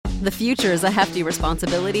The future is a hefty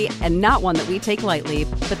responsibility and not one that we take lightly,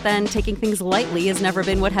 but then taking things lightly has never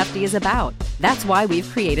been what Hefty is about. That's why we've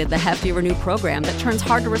created the Hefty Renew program that turns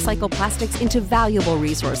hard-to-recycle plastics into valuable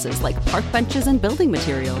resources like park benches and building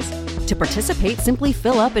materials. To participate, simply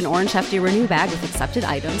fill up an orange Hefty Renew bag with accepted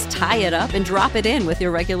items, tie it up, and drop it in with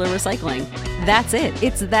your regular recycling. That's it.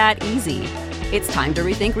 It's that easy. It's time to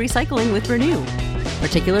rethink recycling with Renew.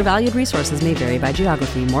 Particular valued resources may vary by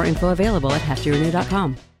geography. More info available at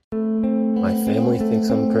heftyrenew.com. My Family Thinks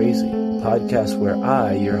I'm Crazy, a podcast where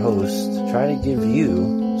I, your host, try to give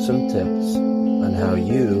you some tips on how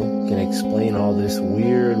you can explain all this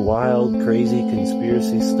weird, wild, crazy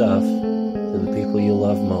conspiracy stuff to the people you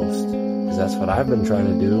love most. Because that's what I've been trying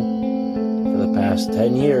to do for the past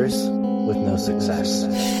 10 years with no success.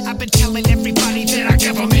 I've been telling everybody that our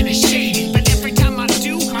government is shady, but every time I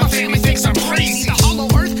do, my family thinks I'm crazy. The hollow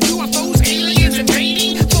earth, UFOs, aliens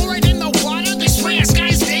invading, fluoride in the water, they spray our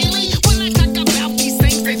skies daily. When I talk about these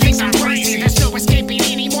things, they think I'm crazy. There's no escaping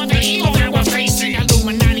anymore the evil that we're facing.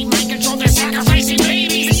 Illuminati mind control, they're sacrificing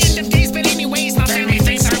babies. The end of days, but anyways, my family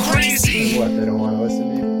thinks I'm crazy. What, they don't want to listen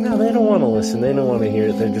to you? No, they don't want to listen. They don't want to hear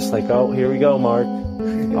it. They're just like, oh, here we go, Mark.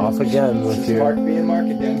 Off again with your... Mark being Mark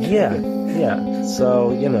again. Yeah.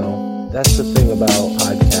 So, that's the thing about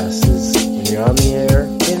podcasts is when you're on the air,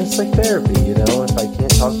 and it's like therapy, If I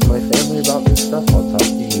can't talk to my family about this stuff, I'll talk to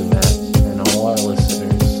you, Matt, and all our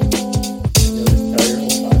listeners. You just tell your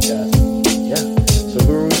whole podcast. Yeah. So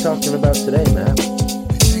who are we talking about today, Matt?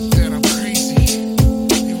 They think that I'm crazy.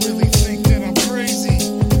 They really think that I'm crazy.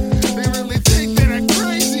 They really think that I'm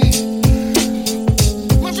crazy.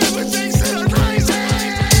 My family thinks that I'm crazy.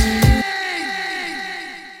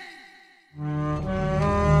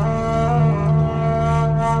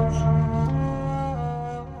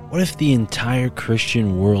 What if the entire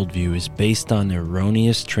Christian worldview is based on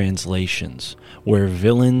erroneous translations, where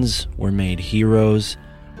villains were made heroes,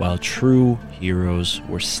 while true heroes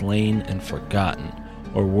were slain and forgotten,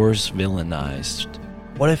 or worse, villainized?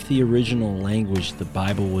 What if the original language the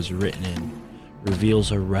Bible was written in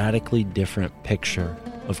reveals a radically different picture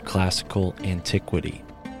of classical antiquity?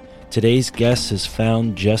 Today's guest has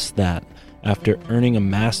found just that. After earning a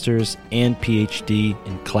master's and PhD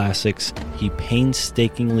in classics, he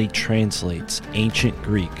painstakingly translates ancient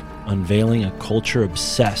Greek, unveiling a culture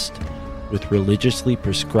obsessed with religiously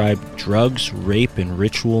prescribed drugs, rape, and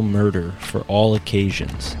ritual murder for all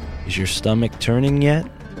occasions. Is your stomach turning yet?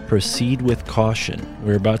 Proceed with caution.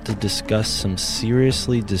 We're about to discuss some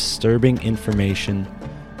seriously disturbing information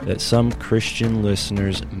that some Christian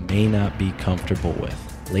listeners may not be comfortable with.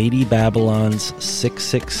 Lady Babylon's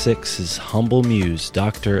 666's humble muse,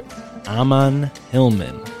 Dr. Ammon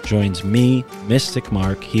Hillman, joins me, Mystic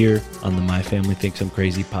Mark, here on the My Family Thinks I'm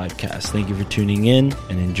Crazy podcast. Thank you for tuning in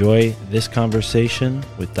and enjoy this conversation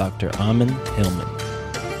with Dr. Ammon Hillman.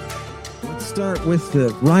 Let's start with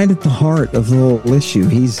right at the heart of the whole issue.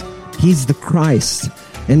 He's the Christ.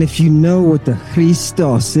 And if you know what the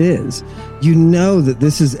Christos is, you know that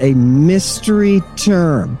this is a mystery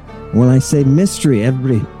term. When I say mystery,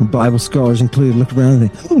 everybody, Bible scholars included, look around and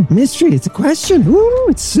think, oh, mystery, it's a question. Ooh,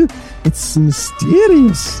 it's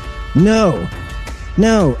mysterious. No,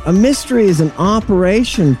 a mystery is an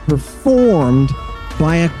operation performed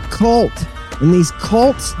by a cult. And these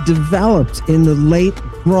cults developed in the late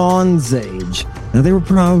Bronze Age. Now, they were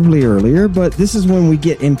probably earlier, but this is when we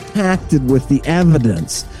get impacted with the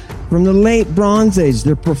evidence. From the late Bronze Age,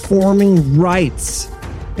 they're performing rites.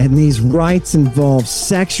 And these rites involve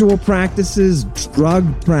sexual practices,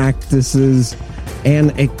 drug practices,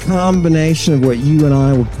 and a combination of what you and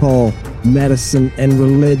I would call medicine and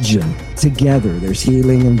religion together. There's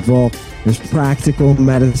healing involved. There's practical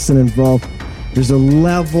medicine involved. There's a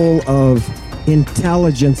level of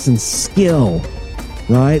intelligence and skill,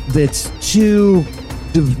 right, that's too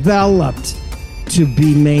developed to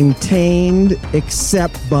be maintained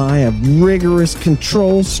except by a rigorous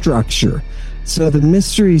control structure. So the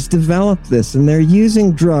mysteries develop this, and they're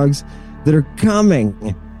using drugs that are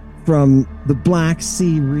coming from the Black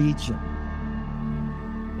Sea region.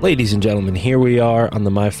 Ladies and gentlemen, here we are on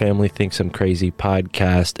the My Family Thinks I'm Crazy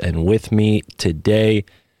podcast, and with me today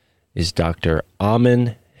is Dr.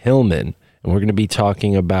 Ammon Hillman, and we're going to be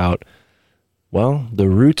talking about, well, the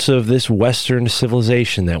roots of this Western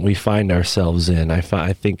civilization that we find ourselves in. I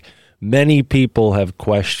think many people have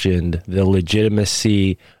questioned the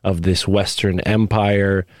legitimacy of this Western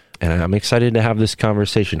empire, and I'm excited to have this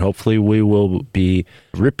conversation. Hopefully we will be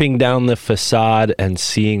ripping down the facade and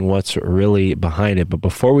seeing what's really behind it. But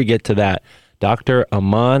before we get to that, Dr.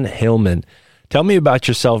 Ammon Hillman, tell me about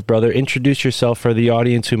yourself, brother. Introduce yourself for the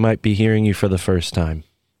audience who might be hearing you for the first time.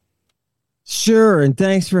 Sure, and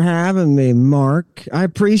thanks for having me, Mark. I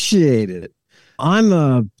appreciate it. I'm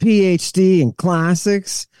a PhD in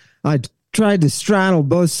classics. I tried to straddle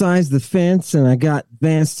both sides of the fence, and I got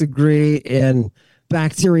advanced degree in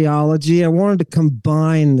bacteriology. I wanted to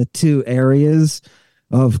combine the two areas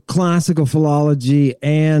of classical philology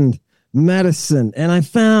and medicine, and I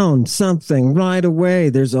found something right away.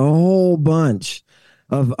 There's a whole bunch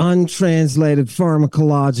of untranslated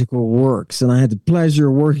pharmacological works, and I had the pleasure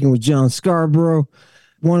of working with John Scarborough,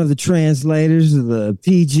 one of the translators of the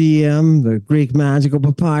PGM, the Greek Magical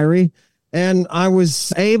Papyri, and I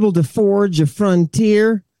was able to forge a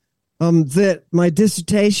frontier that my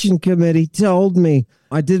dissertation committee told me.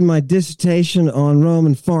 I did my dissertation on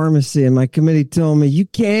Roman pharmacy, and my committee told me, you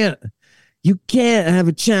can't have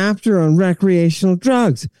a chapter on recreational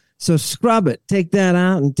drugs. So scrub it, take that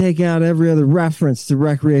out, and take out every other reference to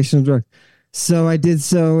recreational drugs. So I did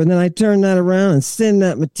so, and then I turned that around and sent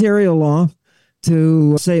that material off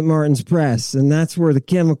to St. Martin's Press, and that's where the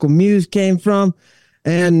Chemical Muse came from.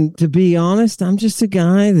 And to be honest, I'm just a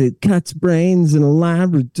guy that cuts brains in a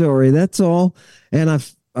laboratory. That's all. And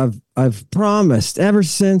I've promised ever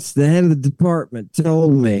since the head of the department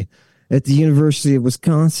told me at the University of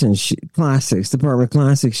Wisconsin, Department of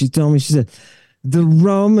Classics, she told me, she said, the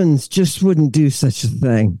Romans just wouldn't do such a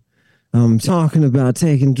thing. Talking about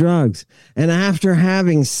taking drugs. And after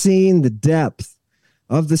having seen the depth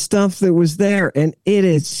of the stuff that was there, and it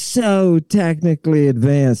is so technically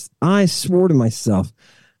advanced, I swore to myself,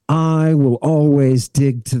 I will always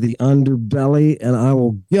dig to the underbelly, and I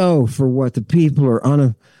will go for what the people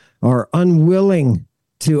are unwilling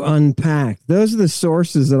to unpack. Those are the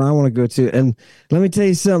sources that I want to go to. And let me tell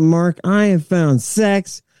you something, Mark, I have found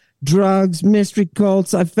sex, drugs, mystery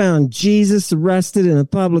cults. I found Jesus arrested in a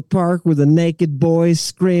public park with a naked boy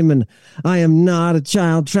screaming, I am not a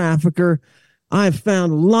child trafficker. I've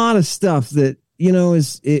found a lot of stuff that,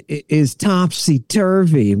 is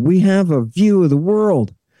topsy-turvy. We have a view of the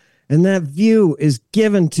world, and that view is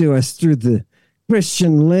given to us through the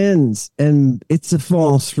Christian lens, and it's a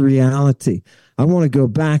false reality. I want to go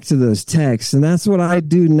back to those texts, and that's what I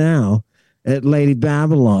do now at Lady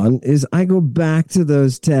Babylon, is I go back to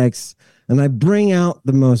those texts, and I bring out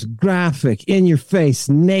the most graphic, in-your-face,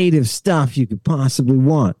 native stuff you could possibly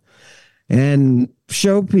want, and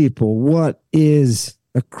show people what is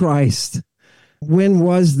a Christ. When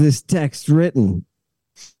was this text written?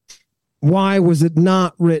 Why was it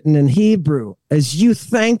not written in Hebrew as you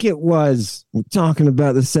think it was? We're talking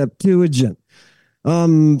about the Septuagint.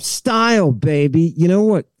 Style, baby. You know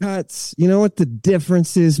what cuts? You know what the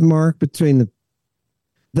difference is, Mark, between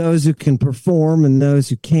those who can perform and those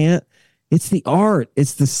who can't? It's the art.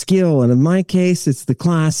 It's the skill. And in my case, it's the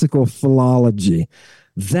classical philology.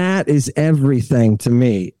 That is everything to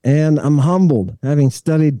me. And I'm humbled, having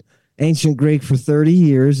studied ancient Greek for 30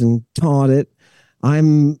 years and taught it.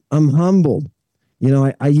 I'm humbled.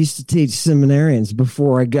 I used to teach seminarians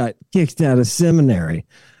before I got kicked out of seminary.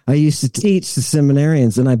 I used to teach the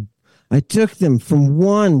seminarians, and I took them from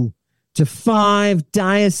 1 to 5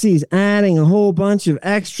 dioceses, adding a whole bunch of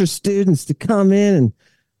extra students to come in and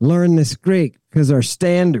learn this Greek because our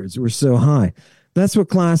standards were so high. That's what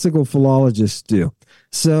classical philologists do.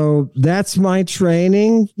 So that's my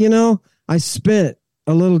training. I spent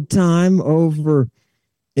a little time over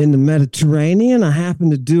in the Mediterranean. I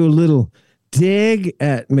happened to do a little dig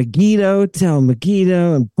at Megiddo, Tel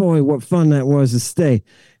Megiddo, and boy, what fun that was to stay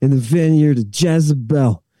in the vineyard of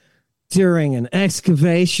Jezebel during an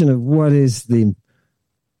excavation of what is the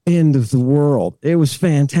end of the world. It was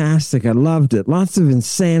fantastic. I loved it. Lots of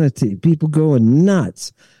insanity, people going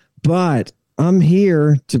nuts. But I'm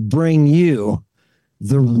here to bring you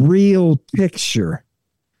the real picture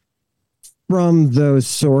from those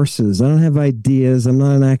sources. I don't have ideas. I'm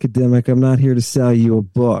not an academic. I'm not here to sell you a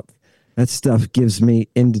book. That stuff gives me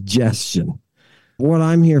indigestion. What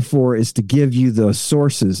I'm here for is to give you those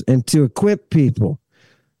sources and to equip people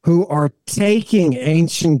who are taking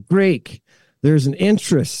ancient Greek. There's an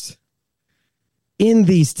interest in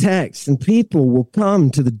these texts, and people will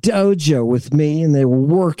come to the dojo with me, and they will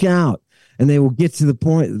work out, and they will get to the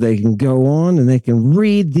point that they can go on and they can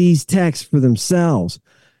read these texts for themselves.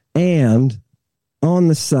 And on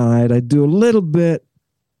the side, I do a little bit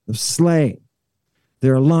of slaying.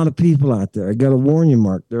 There are a lot of people out there. I got to warn you,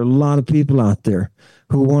 Mark. There are a lot of people out there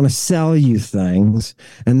who want to sell you things,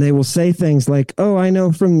 and they will say things like, oh, I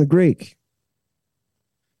know from the Greek.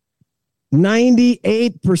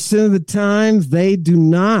 98% of the time, they do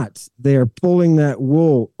not. They are pulling that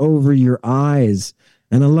wool over your eyes,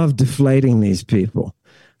 and I love deflating these people.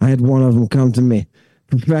 I had one of them come to me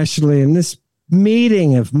professionally in this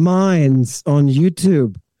meeting of minds on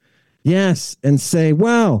YouTube. Yes, and say,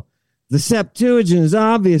 well, the Septuagint is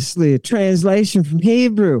obviously a translation from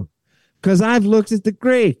Hebrew because I've looked at the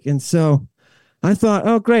Greek. And so I thought,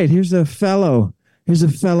 oh, great, here's a fellow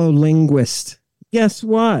linguist. Guess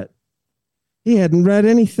what? He hadn't read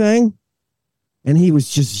anything, and he was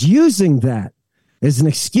just using that as an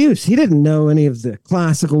excuse. He didn't know any of the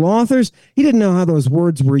classical authors. He didn't know how those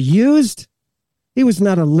words were used. He was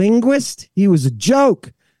not a linguist. He was a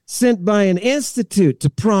joke sent by an institute to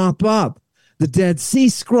prop up the Dead Sea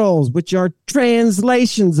Scrolls, which are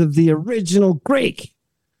translations of the original Greek.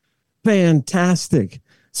 Fantastic.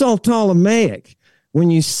 It's all Ptolemaic.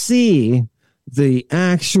 When you see the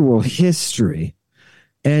actual history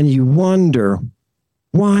and you wonder,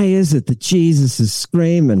 why is it that Jesus is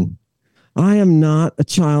screaming, I am not a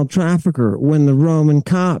child trafficker, when the Roman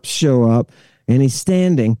cops show up and he's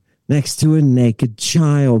standing next to a naked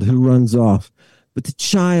child who runs off? But the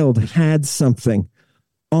child had something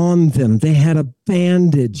on them. They had a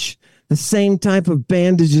bandage, the same type of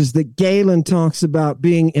bandages that Galen talks about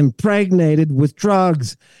being impregnated with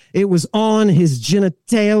drugs. It was on his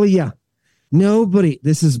genitalia. Nobody,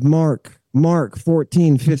 this is Mark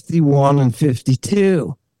 14, 51 and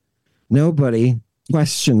 52. Nobody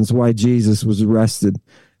questions why Jesus was arrested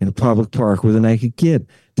in a public park with a naked kid.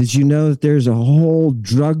 Did you know that there's a whole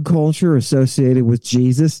drug culture associated with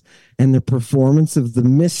Jesus and the performance of the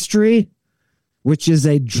mystery, which is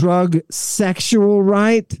a drug sexual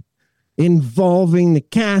rite involving the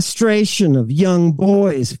castration of young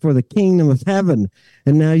boys for the kingdom of heaven?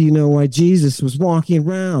 And now you know why Jesus was walking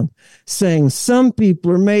around saying some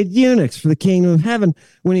people are made eunuchs for the kingdom of heaven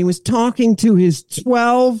when he was talking to his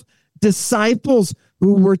 12 disciples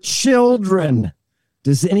who were children.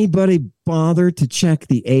 Does anybody bother to check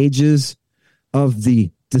the ages of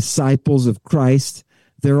the disciples of Christ?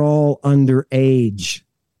 They're all underage.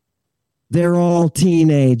 They're all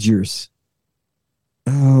teenagers.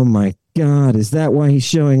 Oh my God. Is that why he's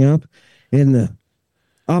showing up in the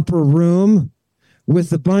upper room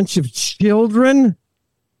with a bunch of children?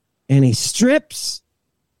 And he strips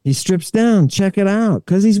down. Check it out.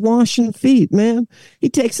 Because he's washing feet, man. He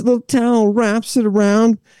takes a little towel, wraps it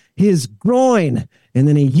around his groin, and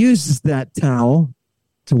then he uses that towel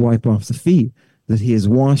to wipe off the feet that he is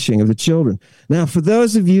washing of the children. Now, for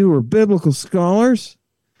those of you who are biblical scholars,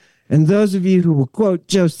 and those of you who will quote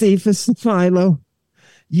Josephus and Philo,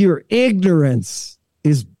 your ignorance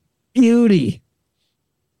is beauty.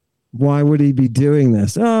 Why would he be doing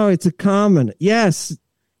this? Oh, it's a common. Yes.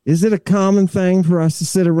 Is it a common thing for us to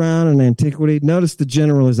sit around in antiquity? Notice the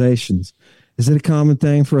generalizations. Is it a common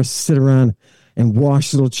thing for us to sit around and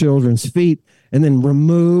wash little children's feet and then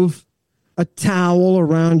remove a towel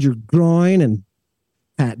around your groin and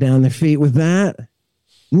pat down their feet with that?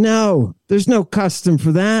 No, there's no custom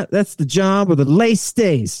for that. That's the job of the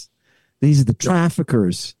laysdays. These are the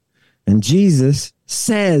traffickers. And Jesus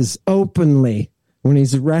says openly when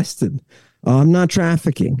he's arrested, I'm not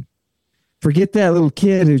trafficking. Forget that little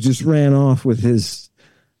kid who just ran off with his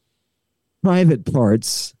private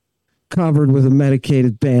parts covered with a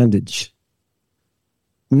medicated bandage.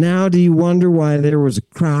 Now do you wonder why there was a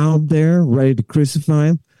crowd there ready to crucify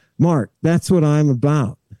him? Mark, that's what I'm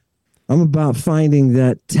about. I'm about finding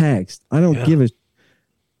that text. I don't give a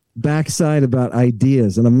backside about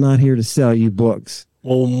ideas, and I'm not here to sell you books.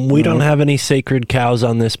 Well, we don't have any sacred cows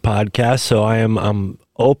on this podcast, so I'm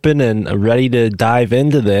open and ready to dive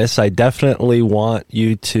into this. I definitely want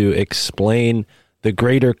you to explain the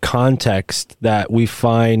greater context that we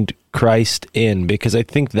find Christ in, because I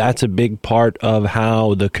think that's a big part of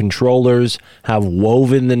how the controllers have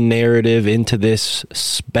woven the narrative into this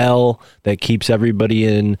spell that keeps everybody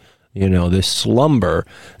in, this slumber,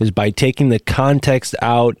 is by taking the context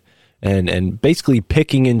out and basically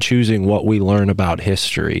picking and choosing what we learn about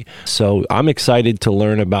history. So I'm excited to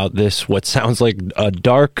learn about this, what sounds like a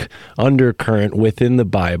dark undercurrent within the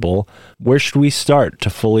Bible. Where should we start to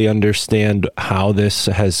fully understand how this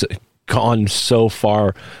has gone so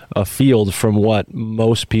far afield from what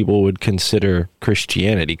most people would consider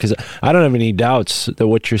Christianity? Because I don't have any doubts that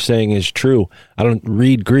what you're saying is true. I don't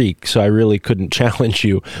read Greek, so I really couldn't challenge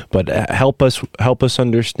you, but help us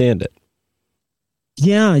understand it.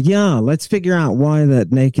 Yeah. Let's figure out why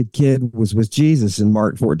that naked kid was with Jesus in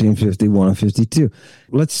Mark 14, 51 and 52.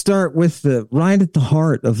 Let's start with right at the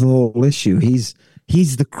heart of the whole issue. He's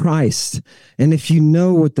the Christ. And if you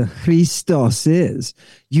know what the Christos is,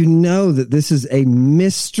 you know that this is a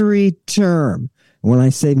mystery term. When I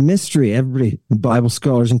say mystery, everybody, Bible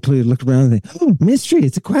scholars included, look around and think, oh, mystery,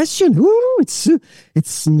 it's a question. Ooh,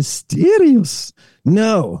 it's mysterious.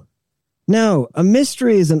 No, a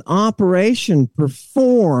mystery is an operation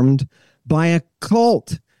performed by a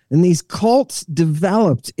cult And these cults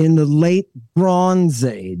developed in the late Bronze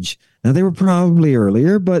Age. Now, they were probably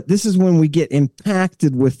earlier, but this is when we get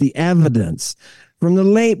impacted with the evidence. From the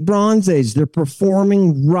late Bronze Age, they're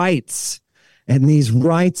performing rites. And these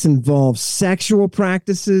rites involve sexual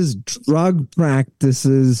practices, drug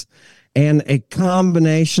practices, and a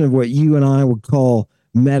combination of what you and I would call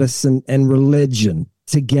medicine and religion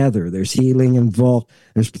together. There's healing involved.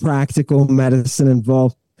 There's practical medicine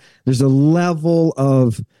involved. There's a level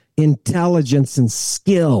of intelligence and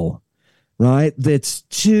skill, right, that's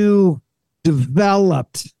too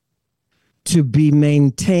developed to be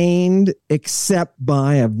maintained except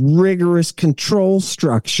by a rigorous control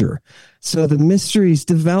structure. So the mysteries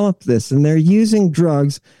develop this, and they're using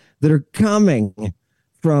drugs that are coming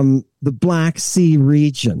from the Black Sea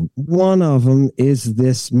region. One of them is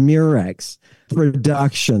this Murex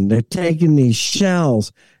production. They're taking these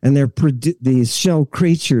shells and these shell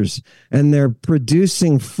creatures, and they're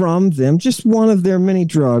producing from them just one of their many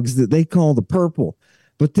drugs that they call the purple.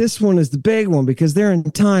 But this one is the big one because there are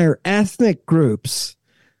entire ethnic groups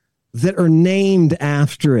that are named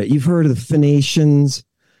after it. You've heard of the Phoenicians,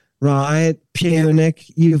 right? Punic.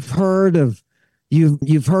 You've heard of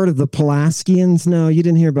the Pelasgians. No, you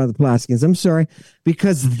didn't hear about the Pelasgians. I'm sorry,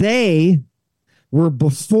 because they were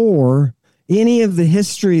before any of the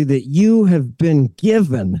history that you have been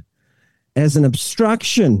given as an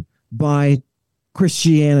obstruction by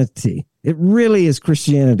Christianity. It really is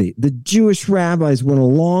Christianity. The Jewish rabbis went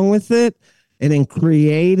along with it, and in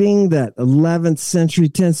creating that 11th century,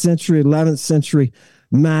 10th century, 11th century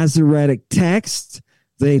Masoretic text,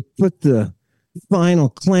 they put the final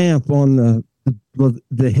clamp on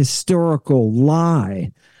the historical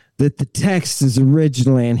lie that the text is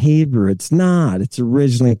originally in Hebrew. It's not. It's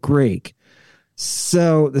originally Greek.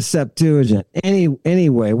 So the Septuagint.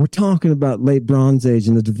 Anyway, we're talking about late Bronze Age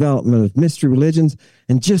and the development of mystery religions.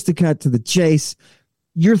 And just to cut to the chase,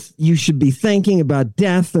 you should be thinking about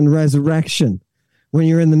death and resurrection when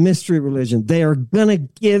you're in the mystery religion. They are going to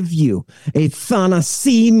give you a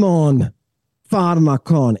thanasimon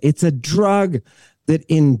pharmakon. It's a drug that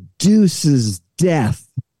induces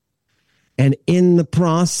death. And in the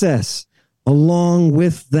process, along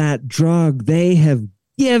with that drug, they have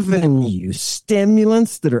given you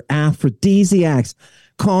stimulants that are aphrodisiacs,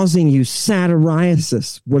 causing you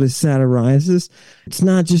satyriasis. What is satyriasis? It's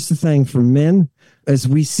not just a thing for men, as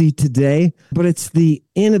we see today, but it's the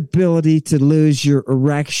inability to lose your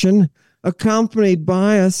erection, accompanied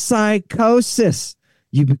by a psychosis.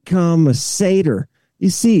 You become a satyr.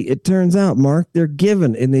 You see, it turns out, Mark, they're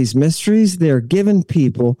given in these mysteries, they're giving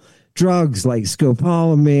people drugs like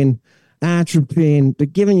scopolamine, atropine. They're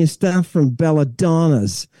giving you stuff from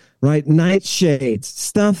belladonnas, right? Nightshades,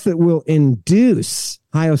 stuff that will induce,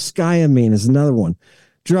 hyoscyamine is another one,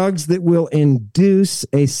 drugs that will induce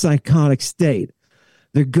a psychotic state.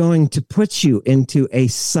 They're going to put you into a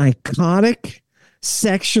psychotic,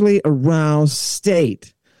 sexually aroused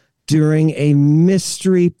state during a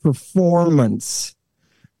mystery performance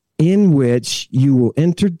in which you will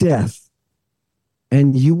enter death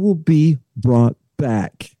and you will be brought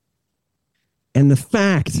back. And the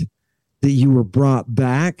fact that you were brought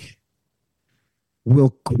back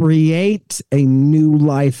will create a new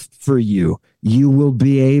life for you. You will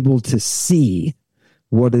be able to see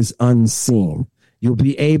what is unseen. You'll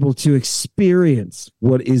be able to experience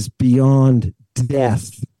what is beyond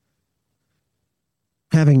death.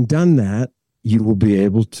 Having done that, you will be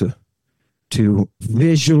able to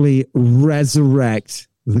visually resurrect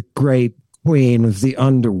the great queen of the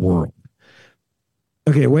underworld.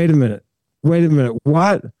 Okay, wait a minute.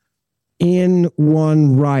 What? In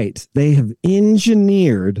one right, they have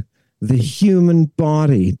engineered the human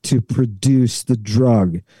body to produce the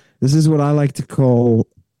drug. This is what I like to call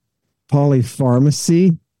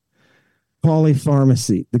polypharmacy.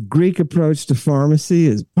 Polypharmacy. The Greek approach to pharmacy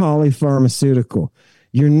is polypharmaceutical.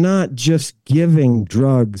 You're not just giving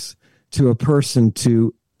drugs to a person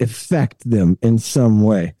to affect them in some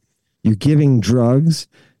way. You're giving drugs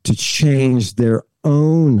to change their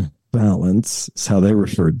own balance, is how they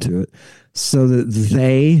referred to it, so that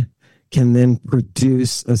they can then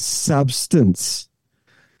produce a substance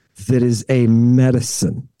that is a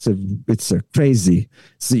medicine. So it's a crazy.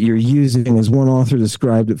 So you're using, as one author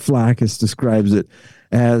described it, Flaccus describes it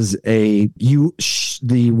as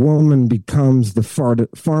the woman becomes the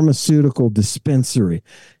pharmaceutical dispensary.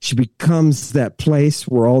 She becomes that place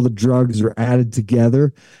where all the drugs are added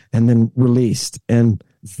together and then released. And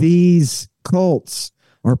these cults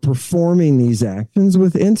are performing these actions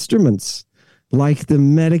with instruments like the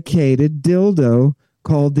medicated dildo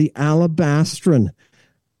called the alabastron.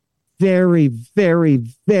 Very, very,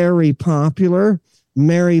 very popular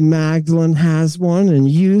Mary Magdalene has one and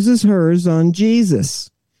uses hers on Jesus.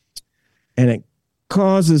 And it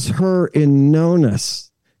causes her in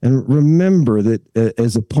no-ness. And remember that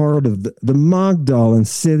as a part of the Magdalene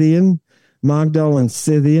Scythian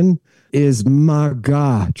is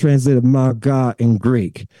Maga, translated Maga in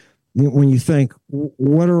Greek. When you think,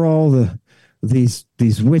 what are all these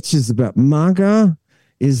witches about? Maga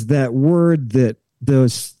is that word that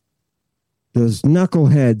those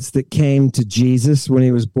knuckleheads that came to Jesus when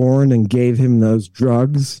he was born and gave him those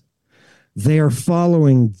drugs, they are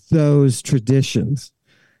following those traditions.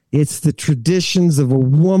 It's the traditions of a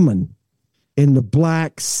woman in the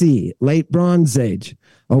Black Sea, late Bronze Age,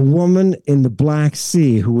 a woman in the Black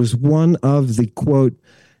Sea who was one of the, quote,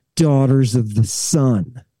 daughters of the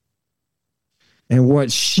sun. And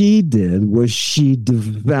what she did was she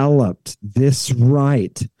developed this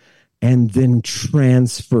rite and then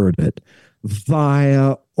transferred it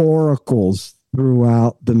via oracles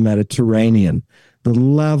throughout the Mediterranean. The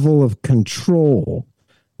level of control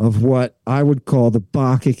of what I would call the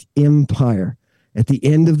Bacchic Empire at the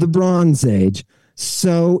end of the Bronze Age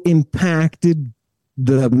so impacted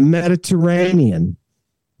the Mediterranean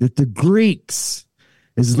that the Greeks,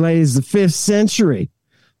 as late as the 5th century,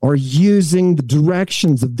 are using the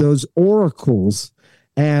directions of those oracles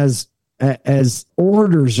as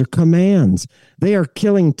orders or commands. They are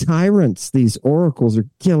killing tyrants. These oracles are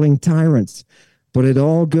killing tyrants. But it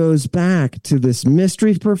all goes back to this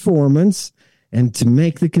mystery performance. And to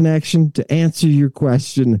make the connection, to answer your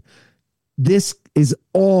question, this is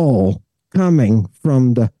all coming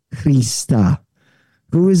from the Christa.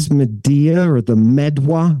 Who is Medea, or the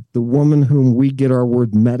Medwa, the woman whom we get our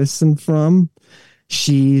word medicine from?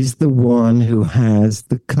 She's the one who has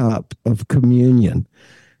the cup of communion.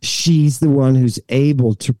 She's the one who's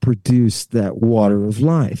able to produce that water of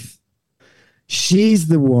life. She's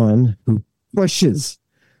the one who pushes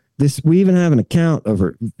this. We even have an account of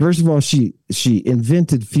her. First of all, she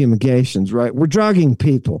invented fumigations, right? We're drugging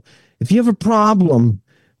people. If you have a problem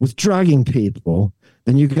with drugging people,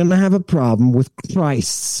 then you're going to have a problem with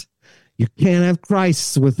Christs. You can't have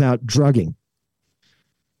Christs without drugging.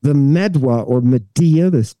 The Medwa, or Medea,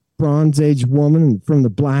 this Bronze Age woman from the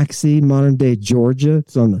Black Sea, modern day Georgia.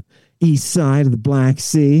 It's on the east side of the Black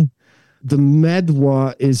Sea. The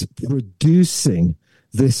Medwa is producing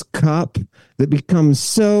this cup that becomes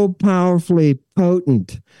so powerfully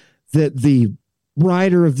potent that the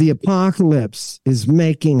writer of the Apocalypse is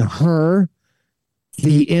making her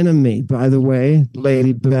the enemy. By the way,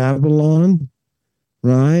 Lady Babylon,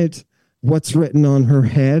 right? What's written on her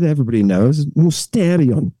head? Everybody knows.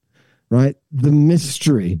 Mysterion, right? The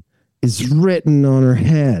mystery is written on her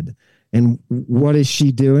head. And what is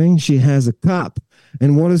she doing? She has a cup.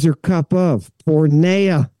 And what is her cup of?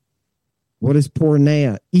 Porneia. What is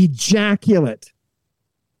porneia? Ejaculate.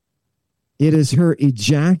 It is her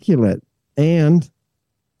ejaculate and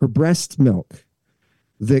her breast milk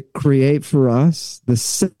that create for us the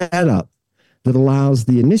setup that allows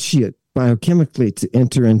the initiate biochemically to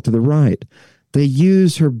enter into the rite. They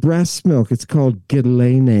use her breast milk. It's called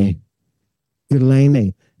Gelene.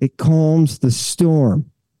 Gelene. It calms the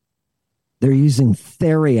storm. They're using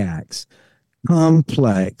theriacs,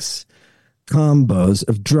 complex combos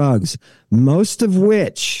of drugs, most of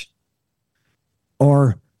which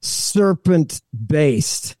are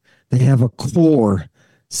serpent-based. They have a core,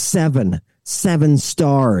 seven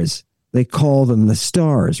stars. They call them the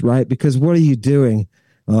stars, right? Because what are you doing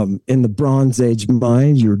in the Bronze Age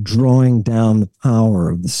mind? You're drawing down the power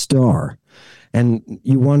of the star. And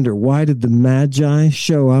you wonder, why did the Magi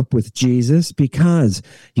show up with Jesus? Because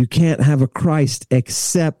you can't have a Christ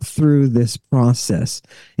except through this process.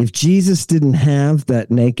 If Jesus didn't have that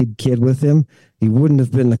naked kid with him, he wouldn't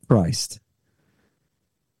have been the Christ.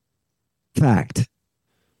 Fact.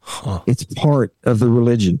 Huh. It's part of the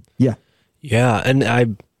religion. Yeah. Yeah, and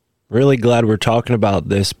I'm really glad we're talking about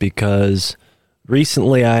this because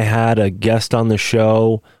recently I had a guest on the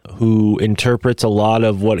show who interprets a lot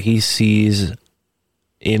of what he sees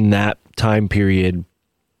in that time period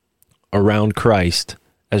around Christ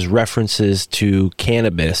as references to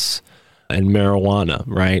cannabis and marijuana,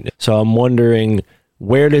 right? So I'm wondering,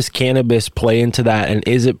 where does cannabis play into that? And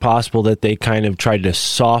is it possible that they kind of tried to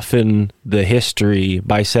soften the history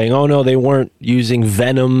by saying, oh no, they weren't using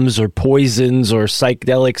venoms or poisons or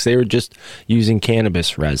psychedelics, they were just using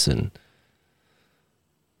cannabis resin?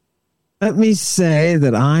 Let me say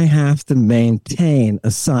that I have to maintain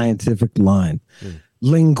a scientific line.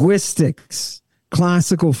 Linguistics,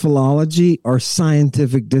 classical philology are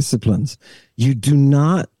scientific disciplines. You do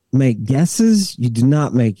not make guesses. You do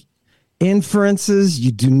not make inferences.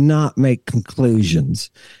 You do not make conclusions.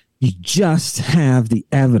 You just have the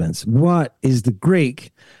evidence. What is the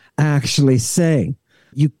Greek actually saying?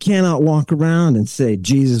 You cannot walk around and say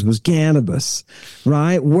Jesus was cannabis,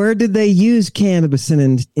 right? Where did they use cannabis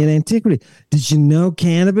in antiquity? Did you know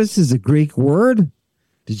cannabis is a Greek word?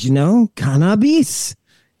 Did you know? Cannabis.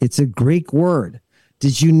 It's a Greek word.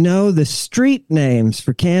 Did you know the street names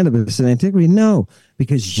for cannabis in antiquity? No,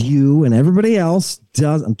 because you and everybody else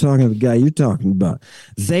does. I'm talking to the guy you're talking about.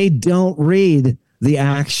 They don't read the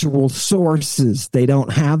actual sources. They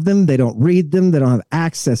don't have them. They don't read them. They don't have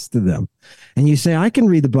access to them. And you say, I can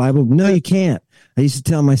read the Bible. No, you can't. I used to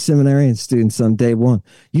tell my seminarian students on day one,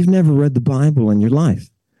 you've never read the Bible in your life.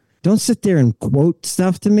 Don't sit there and quote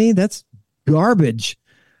stuff to me. That's garbage.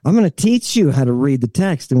 I'm going to teach you how to read the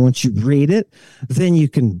text. And once you read it, then you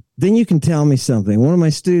can tell me something. One of my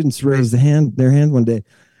students raised their hand one day,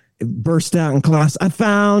 burst out in class. I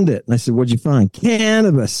found it. And I said, what'd you find?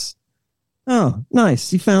 Cannabis. Oh,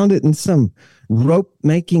 nice. You found it in some rope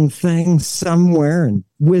making thing somewhere, and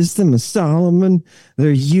Wisdom of Solomon.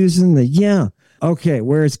 They're using okay,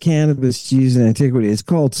 where is cannabis used in antiquity? It's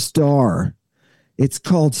called star. It's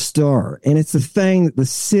called star. And it's a thing that the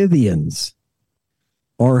Scythians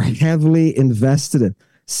are heavily invested in.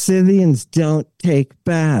 Scythians don't take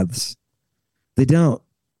baths. They don't,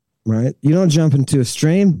 right? You don't jump into a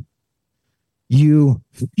stream. You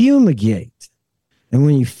fumigate. And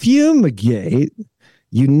when you fumigate,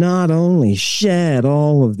 you not only shed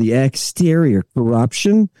all of the exterior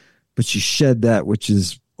corruption, but you shed that which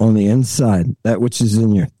is on the inside, that which is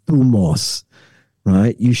in your thumos,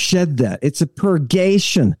 right? You shed that. It's a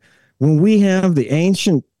purgation. When we have the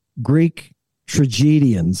ancient Greek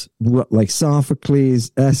tragedians like Sophocles,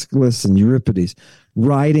 Aeschylus, and Euripides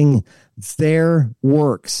writing their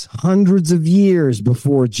works hundreds of years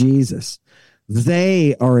before Jesus,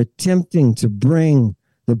 they are attempting to bring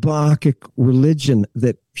the Bacchic religion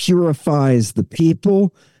that purifies the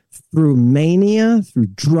people through mania, through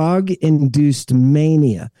drug-induced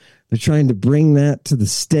mania. They're trying to bring that to the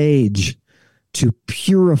stage to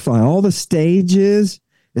purify. All the stage is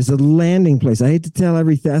a landing place. I hate to tell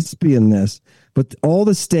every thespian this, but all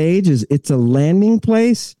the stage it's a landing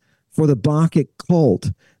place for the Bacchic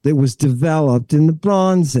cult that was developed in the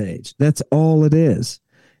Bronze Age. That's all it is.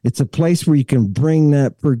 It's a place where you can bring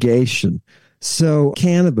that purgation. So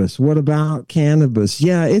cannabis, what about cannabis?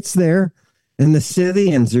 Yeah, it's there. And the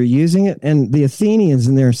Scythians are using it. And the Athenians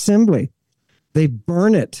in their assembly, they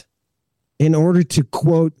burn it in order to,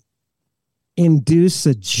 quote, induce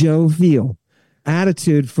a jovial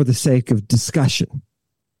attitude for the sake of discussion.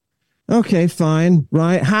 Okay, fine,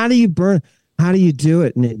 right? How do you burn? How do you do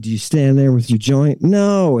it? And do you stand there with your joint?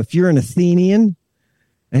 No. If you're an Athenian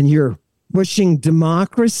and you're pushing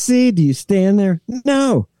democracy, do you stand there?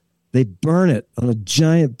 No. They burn it on a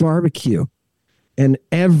giant barbecue and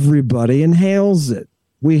everybody inhales it.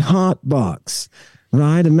 We hotbox,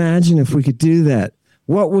 right? Imagine if we could do that.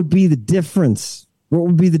 What would be the difference? What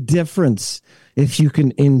would be the difference if you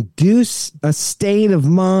can induce a state of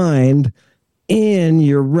mind in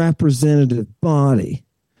your representative body?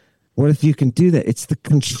 What if you can do that? It's the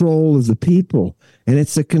control of the people, and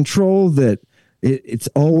it's a control that it's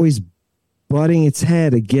always butting its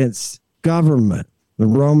head against government. The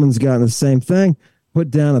Romans got the same thing, put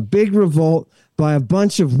down a big revolt by a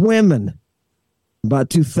bunch of women, about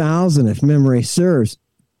 2,000 if memory serves,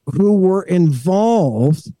 who were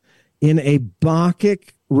involved in a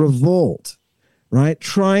Bacchic revolt, right?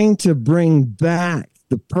 Trying to bring back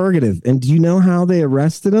the purgative. And do you know how they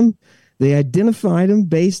arrested him? They identified him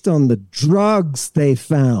based on the drugs they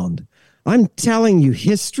found. I'm telling you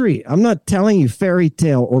history. I'm not telling you fairy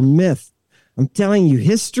tale or myth. I'm telling you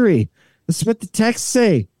history. That's what the texts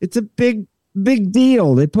say. It's a big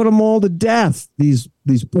deal. They put them all to death, these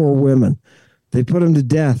poor women. They put them to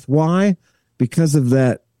death. Why? Because of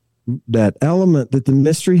that element that the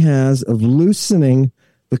mystery has of loosening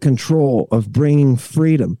the control, of bringing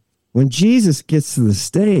freedom. When Jesus gets to the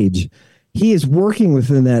stage, he is working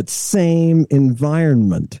within that same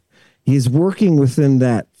environment. He is working within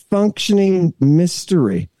that functioning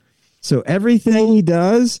mystery. So everything he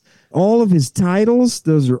does, all of his titles,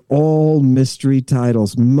 those are all mystery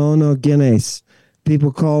titles. Monogenes.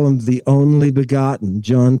 People call him the only begotten,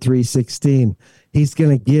 John 3:16. He's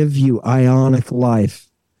going to give you ionic life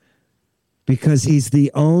because he's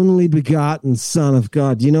the only begotten Son of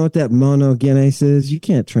God. Do you know what that monogenes is? You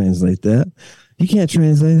can't translate that. You can't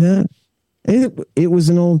translate that. It was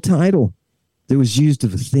an old title that was used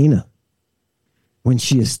of Athena when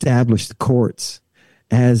she established the courts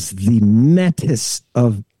as the metis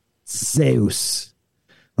of Zeus.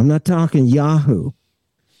 I'm not talking Yahoo.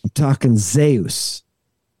 I'm talking Zeus.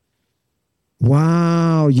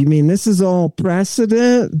 Wow. You mean this is all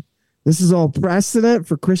precedent? This is all precedent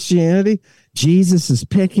for Christianity? Jesus is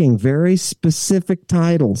picking very specific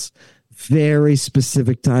titles,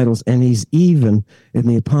 and he's even in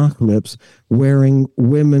the apocalypse wearing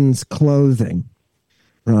women's clothing,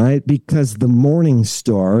 right? Because the morning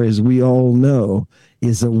star, as we all know,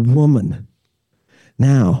 is a woman.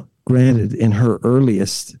 Now, granted, in her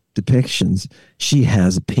earliest depictions, she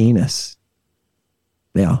has a penis.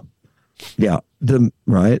 Yeah. The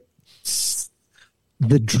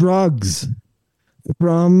drugs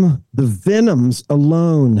from the venoms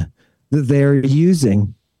alone that they're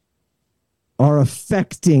using are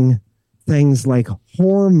affecting things like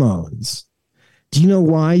hormones. Do you know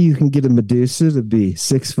why you can get a Medusa to be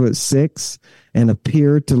 6'6" and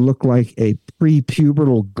appear to look like a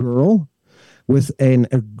prepubertal girl with an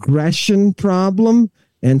aggression problem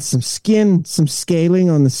and some scaling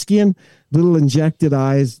on the skin, little injected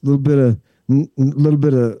eyes, little bit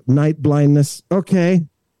of night blindness? Okay.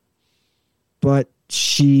 But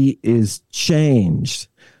she is changed.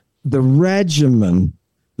 The regimen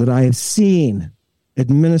that I have seen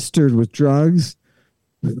administered with drugs,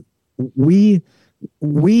 we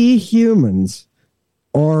humans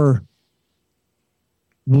are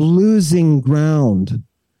losing ground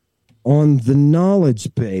on the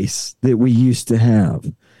knowledge base that we used to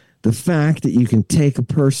have. The fact that you can take a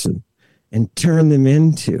person and turn them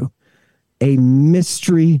into a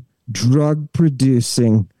mystery drug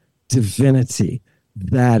producing divinity.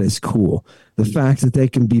 That is cool. The fact that they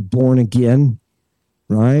can be born again,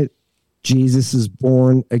 right? Jesus is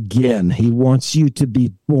born again. He wants you to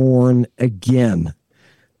be born again.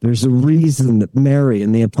 There's a reason that Mary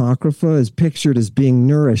in the Apocrypha is pictured as being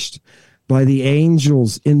nourished by the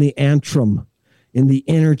angels in the antrum, in the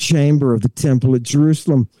inner chamber of the temple at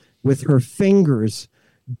Jerusalem, with her fingers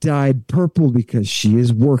dyed purple because she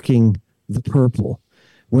is working the purple.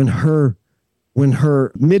 When her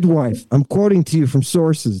midwife, I'm quoting to you from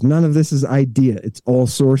sources, none of this is idea, it's all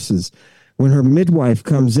sources. When her midwife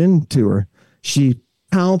comes into her, she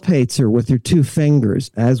palpates her with her two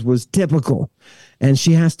fingers, as was typical, and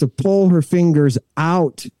she has to pull her fingers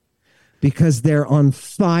out because they're on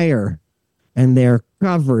fire and they're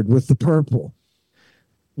covered with the purple.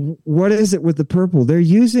 What is it with the purple? They're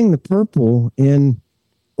using the purple in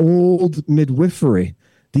old midwifery.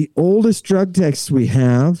 The oldest drug texts we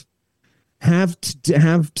have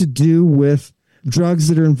to do with drugs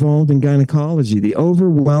that are involved in gynecology. The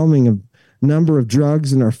overwhelming number of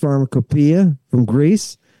drugs in our pharmacopoeia from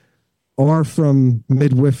Greece are from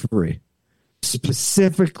midwifery,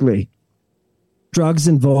 specifically drugs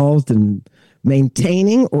involved in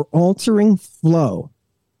maintaining or altering flow,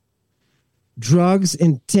 drugs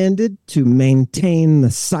intended to maintain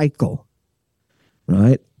the cycle,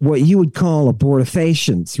 right? What you would call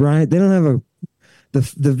abortifacients, right? They don't have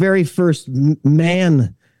the very first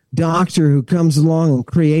man doctor who comes along and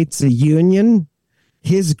creates a union.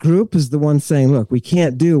 His group is the one saying, look, we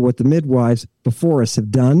can't do what the midwives before us have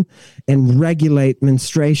done and regulate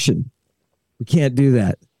menstruation. We can't do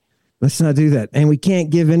that. Let's not do that. And we can't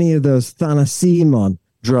give any of those thanasimon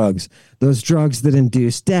drugs, those drugs that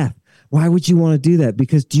induce death. Why would you want to do that?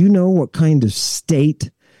 Because do you know what kind of state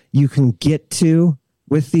you can get to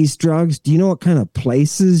with these drugs? Do you know what kind of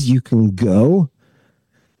places you can go?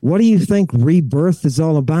 What do you think rebirth is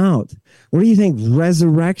all about? What do you think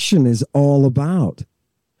resurrection is all about?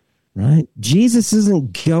 Right? Jesus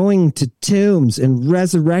isn't going to tombs and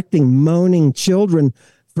resurrecting moaning children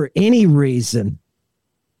for any reason.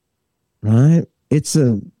 Right? It's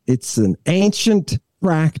an ancient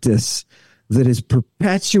practice that is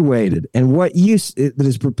perpetuated, and that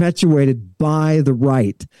is perpetuated by the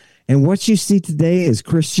right. And what you see today as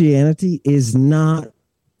Christianity is not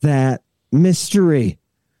that mystery.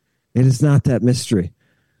 It is not that mystery,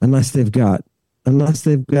 unless they've got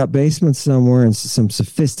basements somewhere and some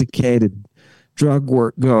sophisticated drug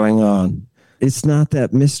work going on. It's not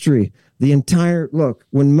that mystery.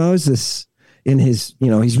 When Moses in his,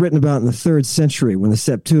 he's written about in the 3rd century when the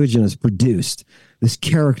Septuagint is produced, this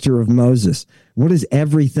character of Moses. What is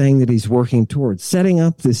everything that he's working towards? Setting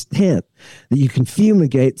up this tent that you can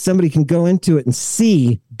fumigate. Somebody can go into it and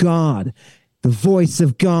see God, the voice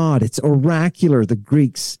of God. It's oracular. The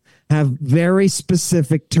Greeks have very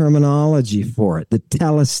specific terminology for it, the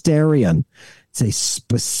telesterion. It's a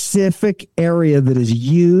specific area that is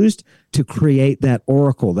used to create that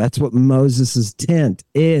oracle. That's what Moses' tent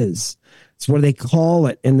is. It's what they call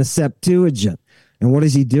it in the Septuagint. And what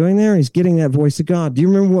is he doing there? He's getting that voice of God. Do you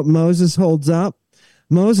remember what Moses holds up?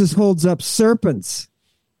 Moses holds up serpents.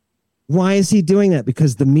 Why is he doing that?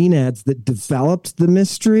 Because the Maenads that developed the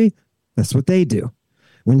mystery, that's what they do.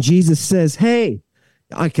 When Jesus says, hey,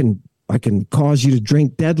 I can cause you to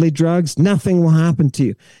drink deadly drugs, nothing will happen to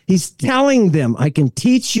you. He's telling them, I can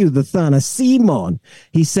teach you the thanasimon.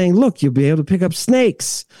 He's saying, look, you'll be able to pick up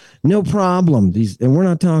snakes. No problem. And we're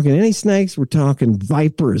not talking any snakes. We're talking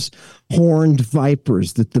vipers, horned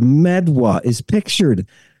vipers that the Medwa is pictured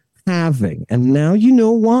having. And now you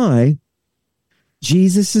know why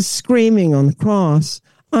Jesus is screaming on the cross,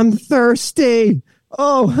 I'm thirsty.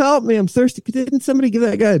 Oh, help me. I'm thirsty. Didn't somebody give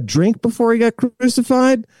that guy a drink before he got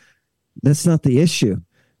crucified? That's not the issue.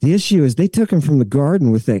 The issue is they took him from the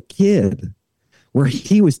garden with that kid where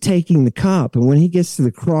he was taking the cup. And when he gets to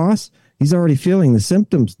the cross, he's already feeling the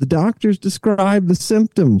symptoms. The doctors describe the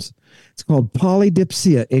symptoms. It's called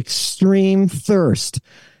polydipsia, extreme thirst.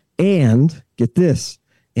 And get this,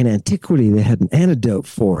 in antiquity, they had an antidote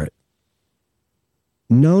for it.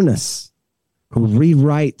 Nonus, who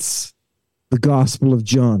rewrites the Gospel of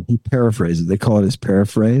John. He paraphrases. They call it his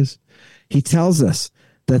paraphrase. He tells us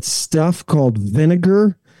that stuff called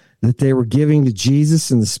vinegar that they were giving to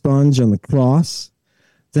Jesus in the sponge on the cross,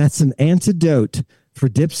 that's an antidote for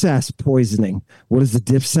dipsas poisoning. What is the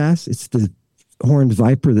dipsas? It's the horned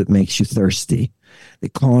viper that makes you thirsty.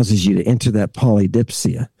 It causes you to enter that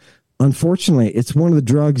polydipsia. Unfortunately, it's one of the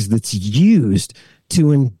drugs that's used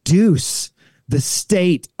to induce the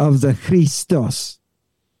state of the Christos.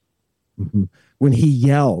 When he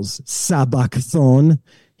yells, sabachthon,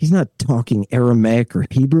 he's not talking Aramaic or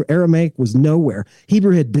Hebrew. Aramaic was nowhere.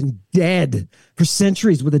 Hebrew had been dead for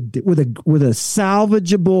centuries with a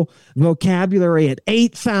salvageable vocabulary at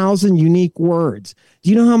 8,000 unique words. Do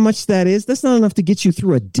you know how much that is? That's not enough to get you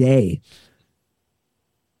through a day.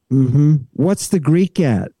 What's the Greek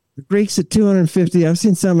at? The Greek's at 250. I've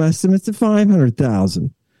seen some estimates at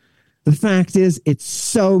 500,000. The fact is, it's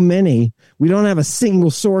so many. We don't have a single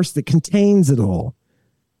source that contains it all.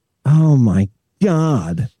 Oh, my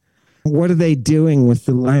God. What are they doing with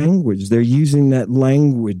the language? They're using that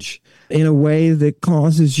language in a way that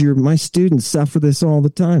causes my students suffer this all the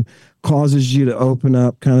time, causes you to open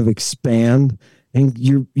up, kind of expand, and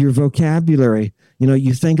your vocabulary. You know,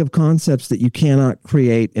 you think of concepts that you cannot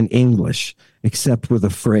create in English except with a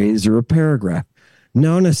phrase or a paragraph.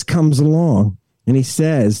 Nonus comes along and he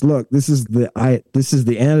says, look, this is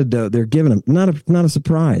the antidote they're giving him. Not a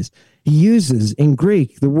surprise. He uses in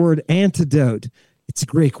Greek the word antidote. It's a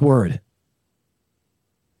Greek word.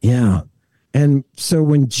 Yeah. And so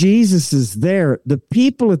when Jesus is there, the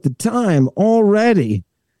people at the time already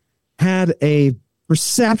had a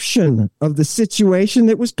perception of the situation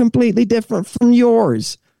that was completely different from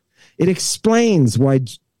yours. It explains why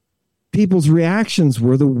people's reactions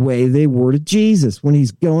were the way they were to Jesus when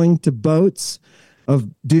he's going to boats of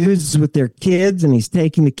dudes with their kids and he's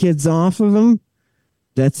taking the kids off of them.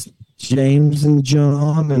 That's James and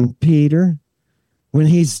John and Peter. When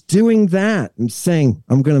he's doing that and saying,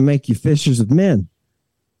 I'm going to make you fishers of men,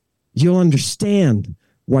 you'll understand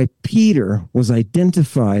why Peter was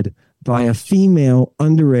identified by a female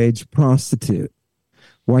underage prostitute.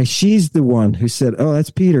 Why she's the one who said, oh, that's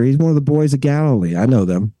Peter. He's one of the boys of Galilee. I know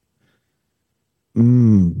them.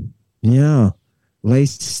 Yeah.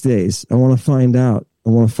 Lace stays. I want to find out.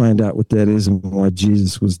 What that is and why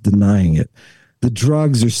Jesus was denying it. The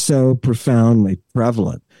drugs are so profoundly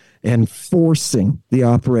prevalent and forcing the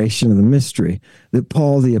operation of the mystery that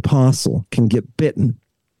Paul the Apostle can get bitten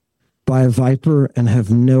by a viper and have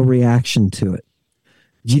no reaction to it.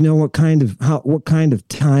 Do you know what kind of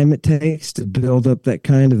time it takes to build up that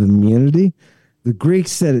kind of immunity? The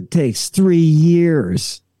Greeks said it takes 3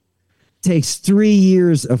 years. It takes 3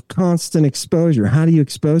 years of constant exposure. How do you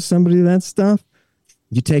expose somebody to that stuff?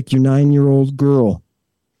 You take your 9-year-old girl,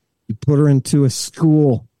 you put her into a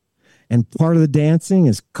school, and part of the dancing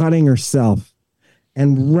is cutting herself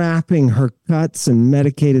and wrapping her cuts in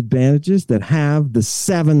medicated bandages that have the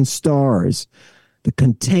 7 stars that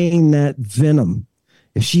contain that venom.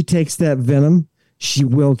 If she takes that venom, she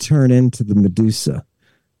will turn into the Medusa.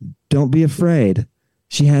 Don't be afraid.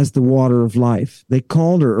 She has the water of life. They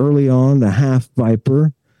called her early on the half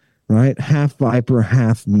viper, right? Half viper,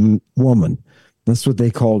 half woman. That's what they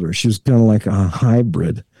called her. She was kind of like a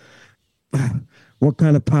hybrid. What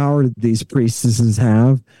kind of power did these priestesses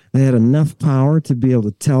have? They had enough power to be able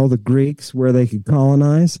to tell the Greeks where they could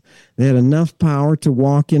colonize. They had enough power to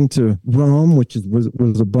walk into Rome, which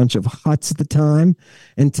was a bunch of huts at the time,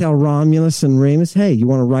 and tell Romulus and Remus, hey, you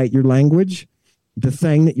want to write your language? The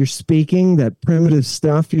thing that you're speaking, that primitive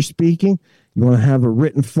stuff you're speaking, you want to have a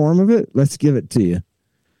written form of it? Let's give it to you.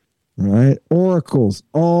 Right? Oracles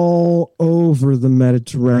all over the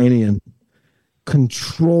Mediterranean,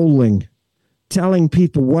 controlling, telling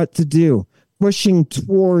people what to do, pushing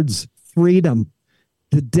towards freedom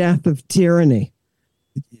the death of tyranny.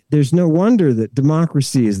 There's no wonder that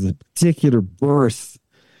democracy is the particular birth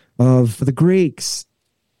of the Greeks.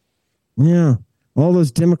 Yeah, all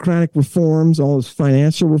those democratic reforms, all those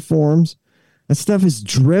financial reforms, that stuff is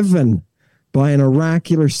driven by an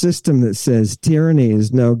oracular system that says tyranny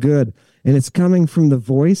is no good. And it's coming from the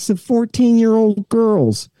voice of 14-year-old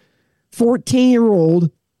girls.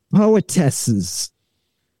 14-year-old poetesses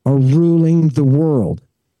are ruling the world.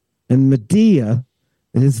 And Medea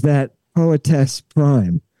is that poetess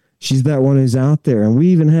prime. She's that one who's out there. And we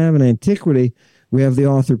even have in antiquity, we have the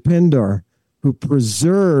author Pindar, who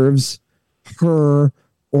preserves her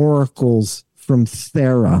oracles from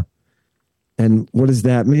Thera. And what does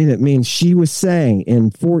that mean? It means she was saying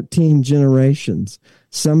in 14 generations,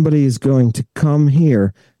 somebody is going to come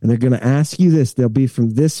here and they're going to ask you this. They'll be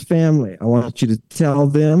from this family. I want you to tell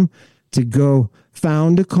them to go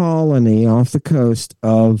found a colony off the coast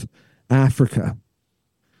of Africa,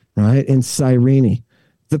 right, in Cyrene.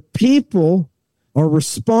 The people are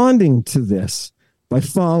responding to this by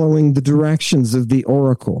following the directions of the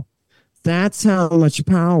oracle. That's how much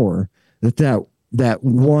power that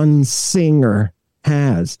one singer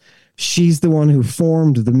has. She's the one who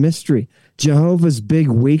formed the mystery. Jehovah's big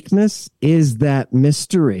weakness is that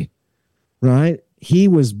mystery, right? He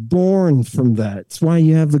was born from that. It's why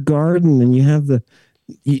you have the garden and you have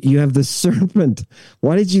the serpent.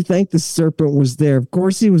 Why did you think the serpent was there? Of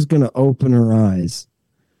course he was going to open her eyes,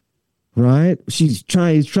 right? He's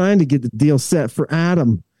trying to get the deal set for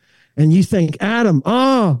Adam. And you think, Adam,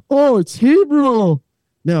 it's Hebrew.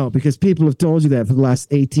 No, because people have told you that for the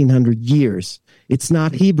last 1,800 years. It's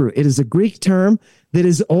not Hebrew. It is a Greek term that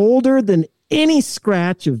is older than any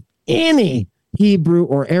scratch of any Hebrew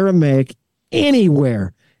or Aramaic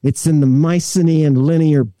anywhere. It's in the Mycenaean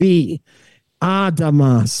Linear B.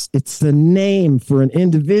 Adamas. It's the name for an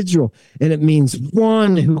individual, and it means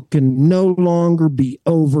one who can no longer be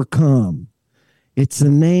overcome. It's the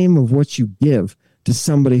name of what you give to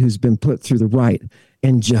somebody who's been put through the right.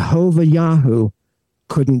 And Jehovah Yahoo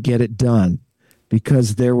couldn't get it done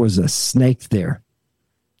because there was a snake there.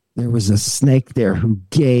 There was a snake there who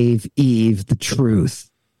gave Eve the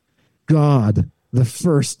truth. God, the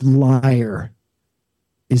first liar,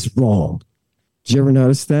 is wrong. Did you ever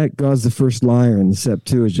notice that? God's the first liar in the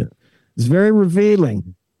Septuagint. It's very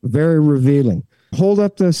revealing, very revealing. Hold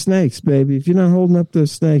up those snakes, baby. If you're not holding up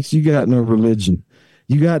those snakes, you got no religion.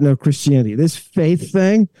 You got no Christianity. This faith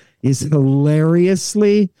thing is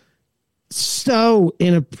hilariously so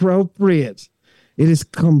inappropriate. It is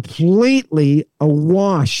completely a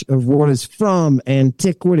wash of what is from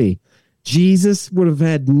antiquity. Jesus would have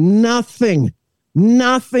had nothing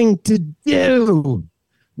to do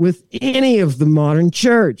with any of the modern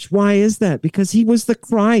church. Why is that? Because he was the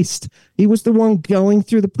Christ. He was the one going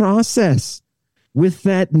through the process with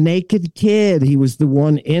that naked kid. He was the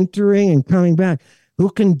one entering and coming back. Who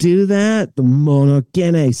can do that? The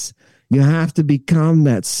monogenes. You have to become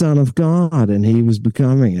that son of God, and he was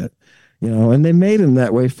becoming it. And they made him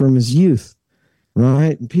that way from his youth,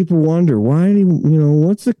 right? And people wonder, why did he,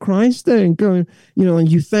 what's the Christ thing going,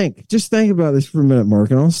 and you just think about this for a minute,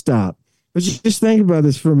 Mark, and I'll stop. But just think about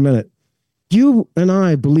this for a minute. You and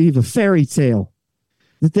I believe a fairy tale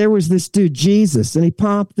that there was this dude, Jesus, and he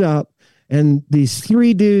popped up, and these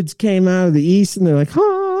three dudes came out of the east, and they're like,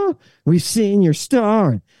 we've seen your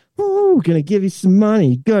star. Oh, we're going to give you some money.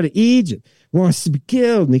 You go to Egypt, wants to be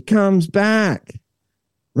killed, and he comes back,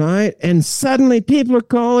 right? And suddenly people are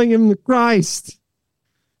calling him the Christ,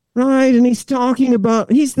 right? And he's talking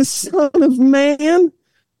about, he's the Son of Man.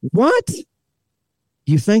 What?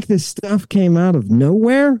 You think this stuff came out of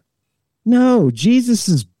nowhere? No, Jesus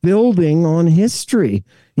is building on history.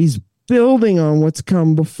 He's building on what's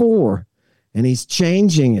come before, and he's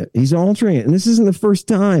changing it. He's altering it. And this isn't the first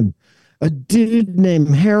time. A dude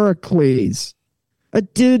named Heracles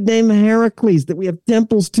that we have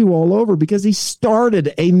temples to all over because he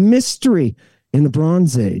started a mystery in the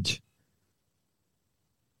Bronze Age.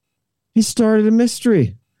 He started a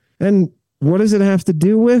mystery. And what does it have to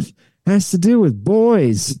do with? It has to do with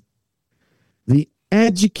boys. The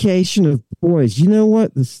education of boys. You know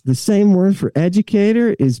what? The same word for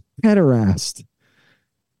educator is pederast.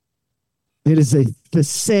 It is a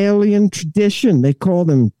Thessalian tradition. They call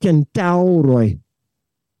them kentauroi,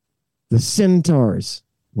 the centaurs,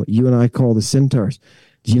 what you and I call the centaurs.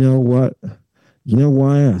 Do you know what? You know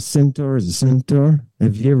why a centaur is a centaur?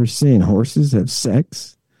 Have you ever seen horses have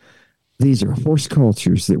sex? These are horse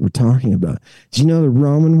cultures that we're talking about. Do you know the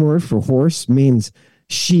Roman word for horse means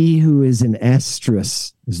she who is an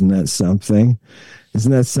estrus? Isn't that something?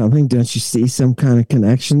 Isn't that something? Don't you see some kind of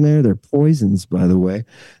connection there? They're poisons, by the way.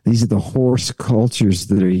 These are the horse cultures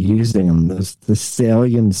that are using them. The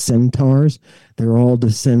Thessalian centaurs, they're all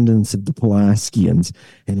descendants of the Pelasgians.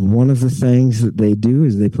 And one of the things that they do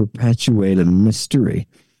is they perpetuate a mystery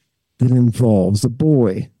that involves a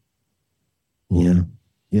boy.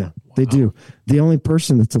 Yeah, they do. The only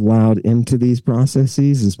person that's allowed into these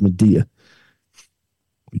processes is Medea,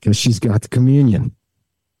 because she's got the communion.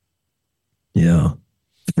 Yeah.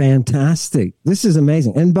 Fantastic. This is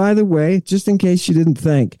amazing. And by the way, just in case you didn't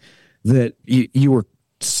think that you were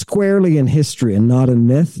squarely in history and not in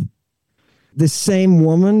myth, this same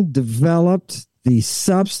woman developed the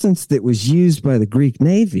substance that was used by the Greek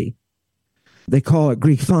Navy. They call it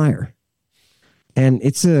Greek fire. And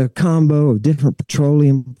it's a combo of different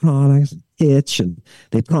petroleum products, pitch, and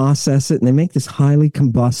they process it, and they make this highly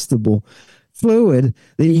combustible fluid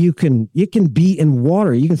that you can be in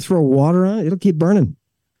water. You can throw water on it, it'll keep burning.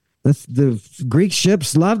 The Greek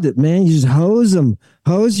ships loved it, man. You just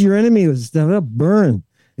hose your enemy with stuff, it'll burn.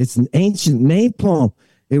 It's an ancient napalm.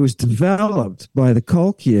 It was developed by the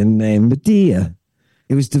Colchian named Medea.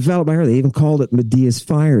 It was developed by her. They even called it Medea's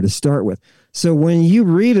fire to start with. So when you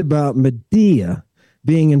read about Medea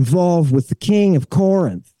being involved with the king of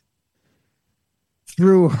Corinth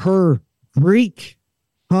through her Greek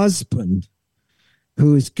husband,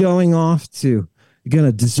 who is going to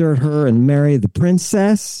desert her and marry the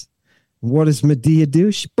princess, what does Medea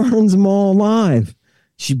do? She burns them all alive.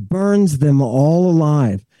 She burns them all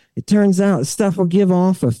alive. It turns out stuff will give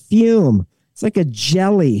off a fume. It's like a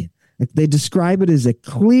jelly. They describe it as a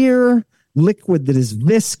clear liquid that is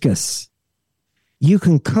viscous. You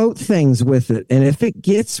can coat things with it, and if it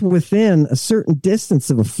gets within a certain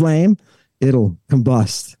distance of a flame, it'll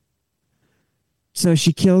combust. So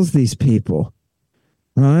she kills these people,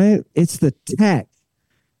 right? It's the tech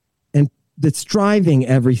and that's driving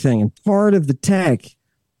everything, and part of the tech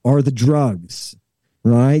are the drugs,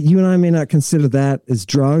 right? You and I may not consider that as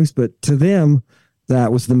drugs, but to them,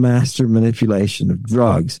 that was the master manipulation of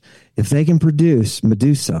drugs. If they can produce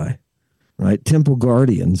Medusae, right, temple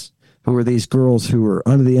guardians, who are these girls who are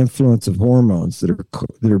under the influence of hormones that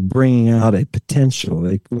are bringing out a potential.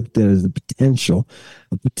 They looked at it as a potential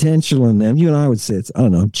in them. You and I would say it's, I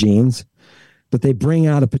don't know, genes, but they bring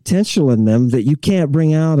out a potential in them that you can't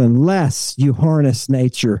bring out unless you harness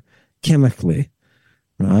nature chemically,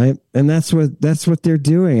 right? And that's what they're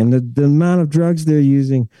doing. And the amount of drugs they're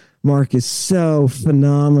using, Mark, is so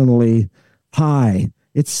phenomenally high.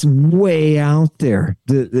 It's way out there.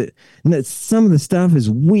 Some of the stuff is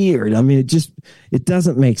weird. I mean, it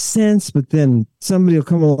doesn't make sense. But then somebody will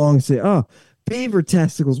come along and say, "Oh, beaver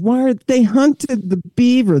testicles. Why are they hunted the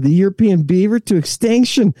beaver, the European beaver, to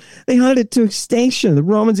extinction? They hunted it to extinction. The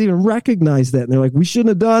Romans even recognized that, and they're like, we shouldn't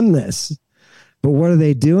have done this." But what are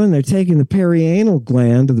they doing? They're taking the perianal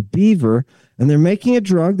gland of the beaver, and they're making a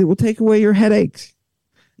drug that will take away your headaches.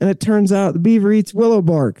 And it turns out the beaver eats willow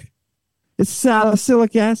bark. It's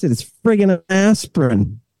salicylic acid. It's friggin'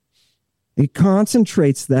 aspirin. It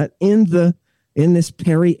concentrates that in this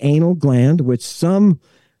perianal gland, which some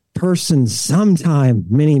person sometime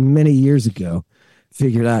many years ago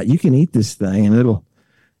figured out you can eat this thing and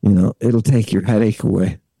it'll take your headache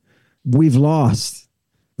away. We've lost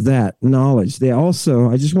that knowledge. They also,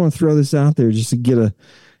 I just want to throw this out there just to get a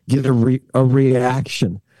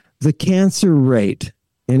reaction. The cancer rate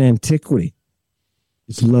in antiquity,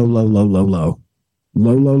 it's low.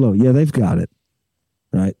 Yeah, they've got it,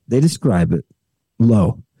 right? They describe it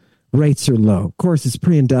low. Rates are low. Of course, it's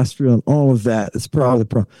pre-industrial and all of that. It's probably the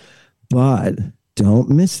problem. But don't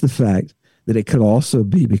miss the fact that it could also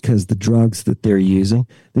be because the drugs that they're using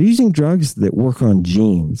drugs that work on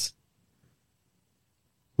genes,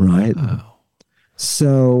 right? Oh.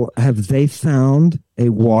 So have they found a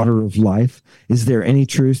water of life? Is there any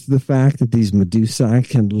truth to the fact that these Medusae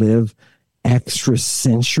can live extra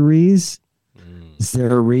centuries? Is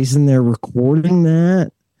there a reason they're recording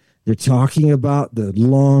that? They're talking about the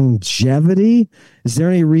longevity. Is there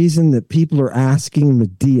any reason that people are asking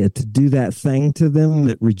Medea to do that thing to them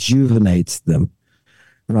that rejuvenates them?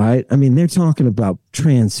 Right? I mean, they're talking about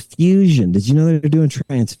transfusion. Did you know they're doing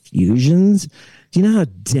transfusions? Do you know how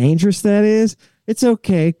dangerous that is? It's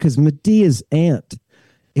okay because Medea's aunt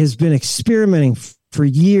has been experimenting for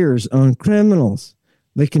years on criminals.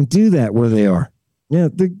 They can do that where they are. Yeah,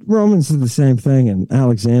 the Romans did the same thing in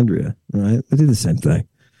Alexandria, right? They did the same thing.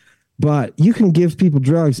 But you can give people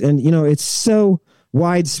drugs, and, it's so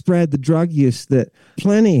widespread, the drug use, that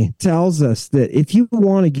Pliny tells us that if you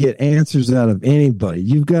want to get answers out of anybody,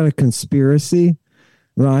 you've got a conspiracy,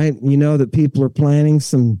 right? You know that people are planning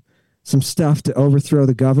some stuff to overthrow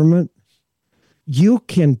the government.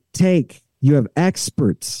 you have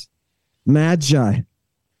experts, magi,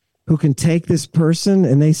 who can take this person,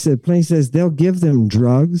 and they said, Pliny says they'll give them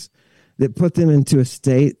drugs that put them into a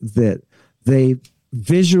state that they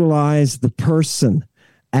visualize the person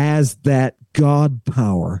as that God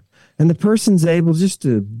power. And the person's able just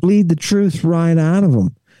to bleed the truth right out of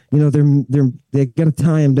them. They got to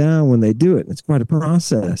tie them down when they do it. It's quite a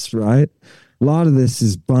process, right? A lot of this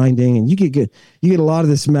is binding, and you get a lot of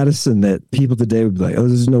this medicine that people today would be like, oh,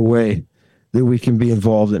 there's no way that we can be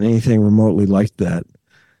involved in anything remotely like that,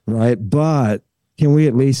 right? But can we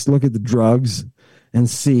at least look at the drugs and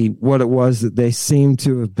see what it was that they seem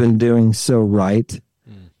to have been doing so right?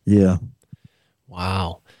 Yeah.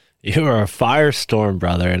 Wow. You are a firestorm,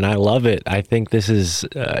 brother, and I love it. I think this is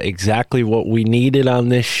exactly what we needed on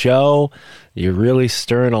this show. You're really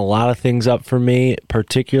stirring a lot of things up for me,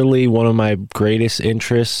 particularly one of my greatest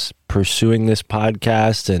interests pursuing this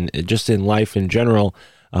podcast and just in life in general.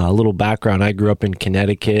 A little background, I grew up in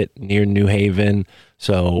Connecticut near New Haven,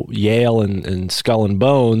 so Yale and Skull and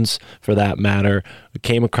Bones, for that matter,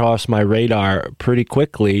 came across my radar pretty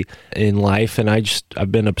quickly in life, and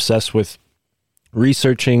I've been obsessed with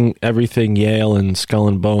researching everything Yale and Skull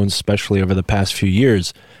and Bones, especially over the past few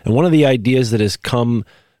years. And one of the ideas that has come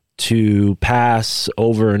to pass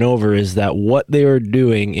over and over is that what they are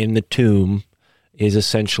doing in the tomb is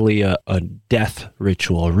essentially a death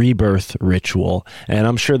ritual, a rebirth ritual. And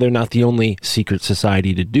I'm sure they're not the only secret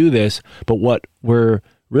society to do this, but what we're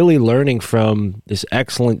really learning from this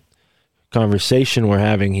excellent conversation we're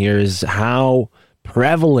having here is how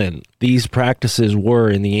prevalent these practices were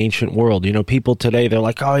in the ancient world. People today, they're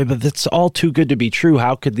like, oh, but that's all too good to be true.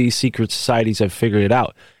 How could these secret societies have figured it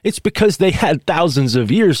out? It's because they had thousands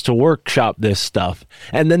of years to workshop this stuff.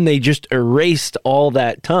 And then they just erased all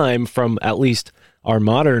that time from at least our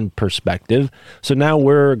modern perspective. So now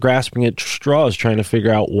we're grasping at straws trying to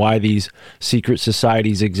figure out why these secret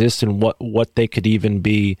societies exist and what they could even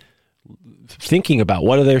be thinking about.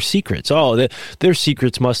 What are their secrets? Oh, their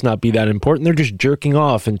secrets must not be that important. They're just jerking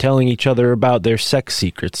off and telling each other about their sex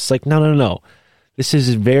secrets. It's like, no. This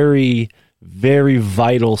is very, very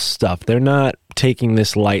vital stuff. They're not taking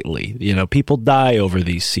this lightly. People die over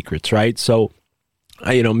these secrets, right? So,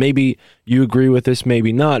 maybe you agree with this,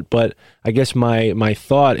 maybe not, but I guess my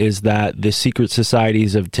thought is that the secret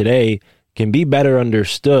societies of today can be better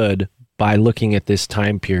understood by looking at this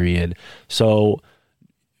time period. So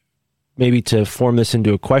maybe to form this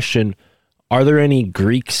into a question, are there any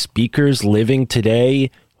Greek speakers living today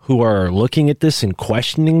who are looking at this and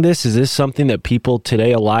questioning this? Is this something that people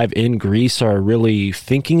today alive in Greece are really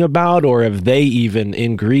thinking about, or have they even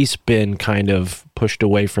in Greece been kind of pushed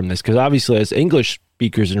away from this? Because obviously as English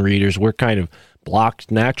speakers and readers, we're kind of blocked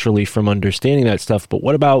naturally from understanding that stuff. But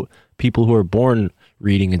what about people who are born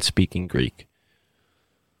reading and speaking Greek?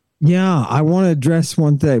 Yeah, I want to address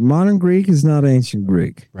one thing. Modern Greek is not ancient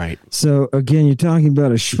Greek. Right. So again, you're talking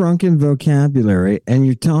about a shrunken vocabulary, and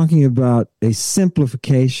you're talking about a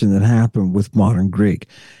simplification that happened with modern Greek.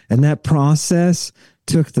 And that process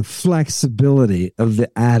took the flexibility of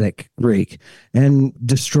the Attic Greek and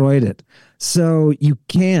destroyed it. So you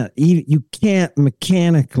can't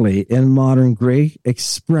mechanically in modern Greek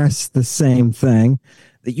express the same thing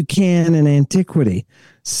that you can in antiquity.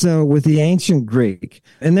 So with the ancient Greek,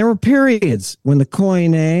 and there were periods when the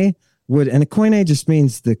Koine would, and the Koine just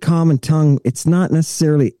means the common tongue. It's not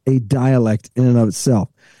necessarily a dialect in and of itself.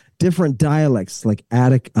 Different dialects like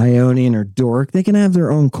Attic, Ionian, or Doric, they can have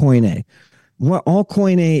their own Koine. What all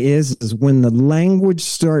Koine is when the language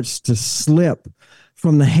starts to slip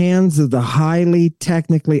from the hands of the highly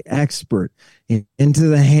technically expert into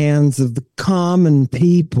the hands of the common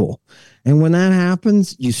people. And when that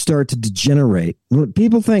happens, you start to degenerate.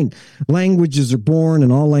 People think languages are born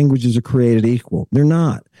and all languages are created equal. They're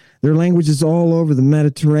not. There are languages all over the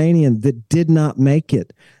Mediterranean that did not make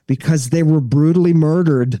it because they were brutally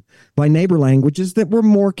murdered by neighbor languages that were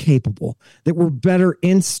more capable, that were better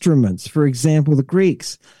instruments. For example, the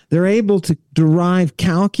Greeks, they're able to derive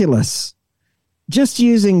calculus just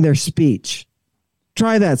using their speech.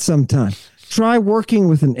 Try that sometime. Try working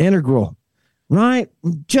with an integral, right?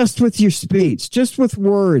 Just with your speech, just with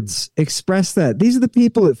words, express that. These are the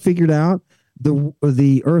people that figured out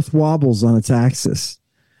the earth wobbles on its axis.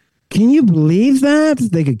 Can you believe that?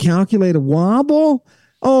 They could calculate a wobble?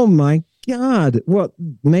 Oh my God. What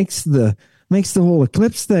makes the whole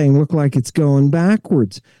eclipse thing look like it's going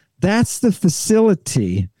backwards? That's the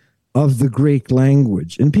facility of the Greek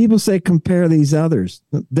language. And people say compare these others.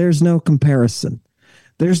 There's no comparison.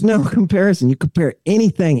 There's no comparison. You compare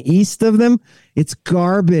anything east of them, it's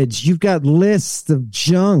garbage. You've got lists of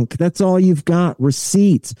junk. That's all you've got,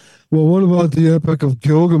 receipts. Well, what about the Epic of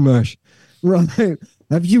Gilgamesh? Right.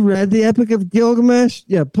 Have you read the Epic of Gilgamesh?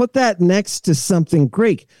 Yeah, put that next to something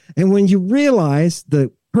Greek. And when you realize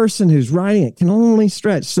the person who's writing it can only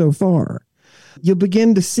stretch so far, you'll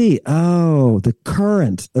begin to see, the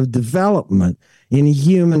current of development in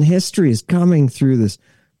human history is coming through this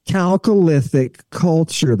Chalcolithic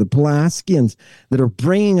culture, the Pelasgians, that are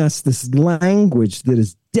bringing us this language that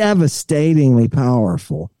is devastatingly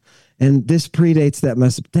powerful. And this predates that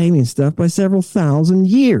Mesopotamian stuff by several thousand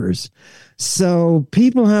years. So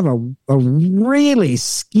people have a really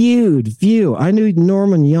skewed view. I knew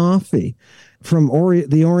Norman Yaffe from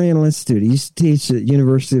the Oriental Institute. He used to teach at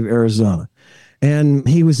University of Arizona. And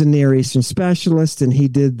he was a Near Eastern specialist, and he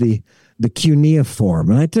did the cuneiform.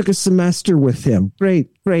 And I took a semester with him. Great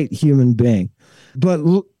human being. But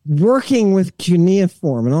working with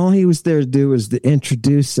cuneiform, and all he was there to do was to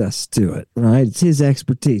introduce us to it, right? It's his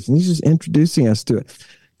expertise, and he's just introducing us to it.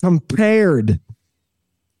 Compared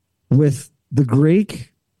with the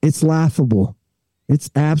Greek, it's laughable. It's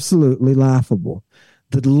absolutely laughable.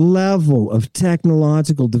 The level of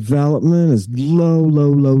technological development is low.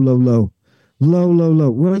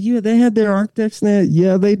 Well, they had their architects now.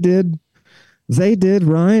 Yeah, they did. They did,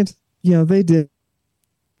 right? Yeah, they did.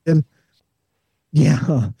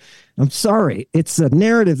 Yeah, I'm sorry. It's a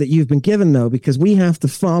narrative that you've been given, though, because we have to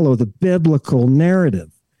follow the biblical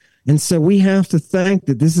narrative. And so we have to think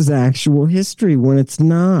that this is actual history when it's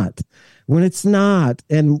not.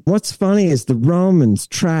 And what's funny is the Romans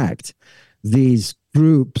tracked these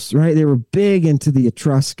groups, right? They were big into the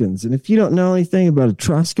Etruscans. And if you don't know anything about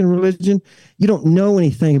Etruscan religion, you don't know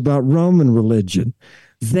anything about Roman religion.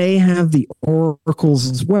 They have the oracles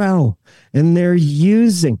as well. And they're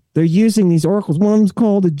using these oracles. One of them's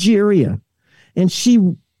called Egeria. And she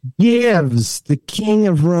gives the king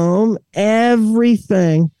of Rome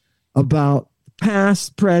everything about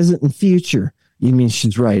past, present, and future. You mean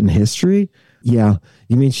she's writing history? Yeah.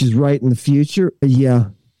 You mean she's writing the future? Yeah.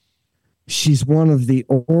 She's one of the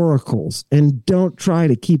oracles. And don't try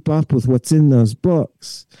to keep up with what's in those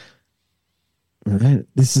books. All right.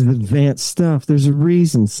 This is advanced stuff. There's a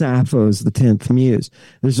reason Sappho's the 10th muse.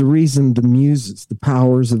 There's a reason the muses, the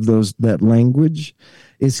powers of that language,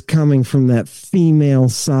 is coming from that female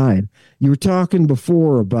side. You were talking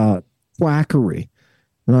before about quackery,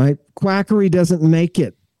 right? Quackery doesn't make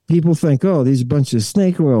it. People think, these are a bunch of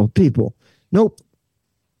snake oil people. Nope.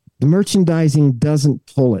 The merchandising doesn't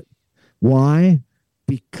pull it. Why?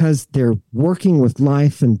 Because they're working with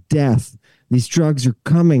life and death. These drugs are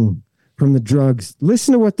coming from the drugs.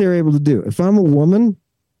 Listen to what they're able to do. If I'm a woman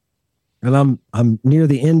and I'm near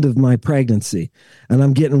the end of my pregnancy and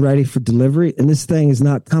I'm getting ready for delivery and this thing is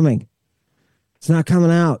not coming. It's not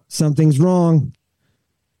coming out. Something's wrong.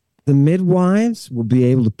 The midwives will be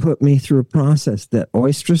able to put me through a process. That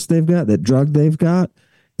oestrus they've got, that drug they've got,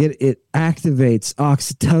 it activates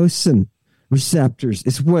oxytocin receptors.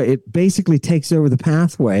 It's what it basically takes over the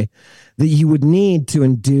pathway that you would need to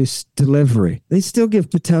induce delivery. They still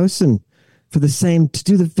give Pitocin to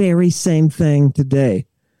do the very same thing today,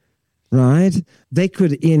 right? They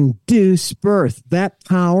could induce birth. That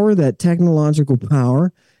power, that technological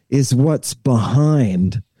power, is what's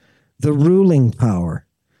behind the ruling power.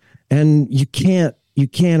 And you can't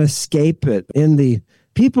escape it.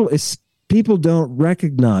 People don't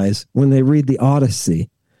recognize when they read the Odyssey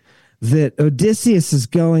that Odysseus is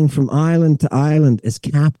going from island to island as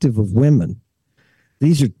captive of women.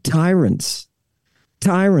 These are tyrants.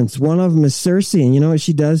 One of them is Circe, and you know what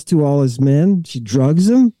she does to all his men? She drugs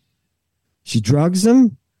them,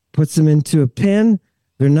 puts them into a pen.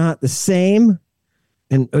 They're not the same.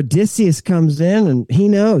 And Odysseus comes in, and he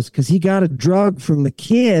knows because he got a drug from the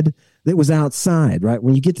kid that was outside, right?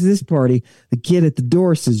 When you get to this party, the kid at the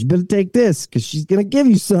door says, you better take this because she's going to give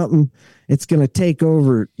you something. It's going to take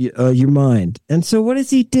over your mind. And so what does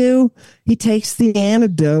he do? He takes the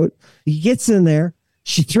antidote. He gets in there.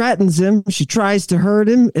 She threatens him. She tries to hurt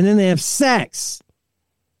him. And then they have sex.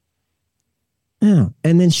 Yeah.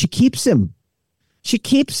 And then she keeps him.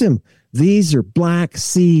 These are Black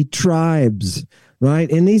Sea tribes, right?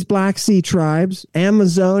 In these Black Sea tribes,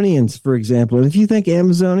 Amazonians, for example, and if you think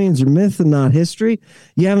Amazonians are myth and not history,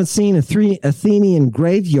 you haven't seen Athenian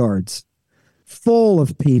graveyards full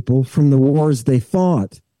of people from the wars they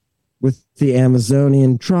fought with the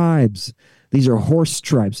Amazonian tribes. These are horse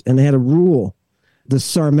tribes, and they had a rule. The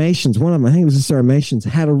Sarmatians, one of them, I think it was the Sarmatians,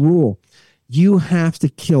 had a rule. You have to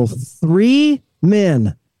kill 3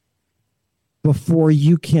 men before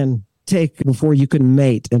you can take before you can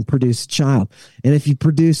mate and produce a child. And if you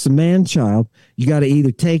produce a man child, you got to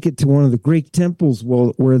either take it to one of the Greek temples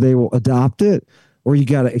where they will adopt it, or you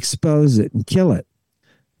got to expose it and kill it.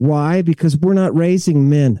 Why? Because we're not raising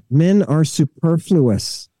men. Men are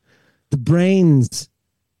superfluous. The brains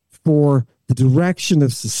for the direction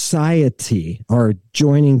of society are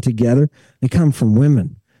joining together. They come from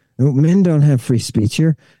women. Men don't have free speech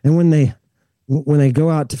here. And when they go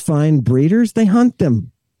out to find breeders, they hunt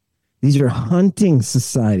them. These are hunting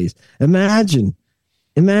societies. Imagine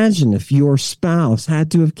if your spouse had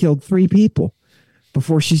to have killed 3 people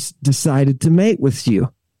before she decided to mate with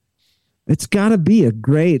you. It's got to be a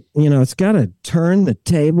great, it's got to turn the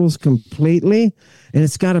tables completely, and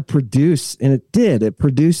it's got to produce, and it did. It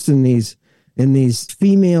produced in these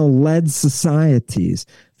female-led societies,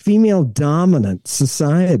 female-dominant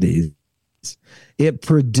societies. It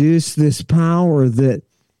produced this power that,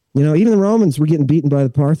 even the Romans were getting beaten by the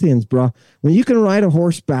Parthians, bro. When you can ride a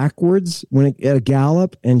horse backwards at a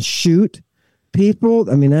gallop and shoot people,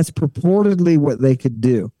 I mean, that's purportedly what they could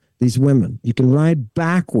do, these women. You can ride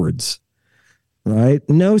backwards, right?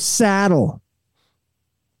 No saddle.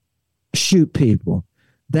 Shoot people.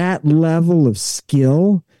 That level of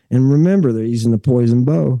skill, and remember, they're using the poison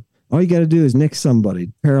bow. All you got to do is nick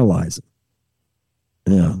somebody, paralyze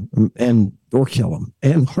them, or kill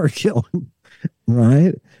them,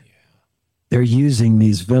 right? They're using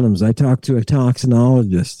these venoms. I talked to a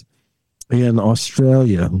toxinologist in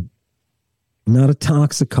Australia, not a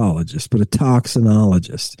toxicologist, but a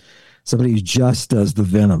toxinologist, somebody who just does the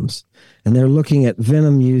venoms. And they're looking at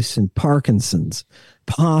venom use in Parkinson's,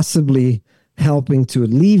 possibly helping to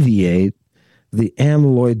alleviate the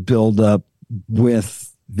amyloid buildup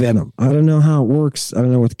with venom. I don't know how it works. I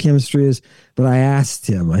don't know what the chemistry is, but I asked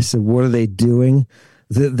him, I said, what are they doing?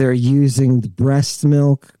 They're using the breast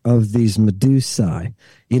milk of these medusae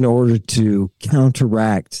in order to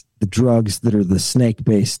counteract the drugs that are the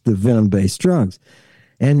snake-based, the venom-based drugs.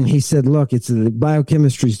 And he said, look, the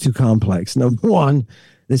biochemistry is too complex. Number one,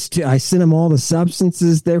 I sent him all the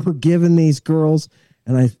substances they were giving these girls,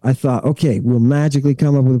 and I thought, okay, we'll magically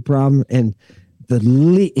come up with a problem. And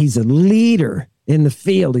he's a leader in the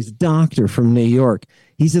field. He's a doctor from New York.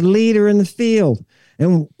 He's a leader in the field.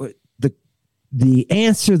 And the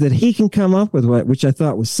answer that he can come up with, which I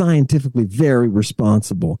thought was scientifically very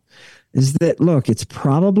responsible, is that, look, it's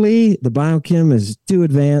probably, the biochem is too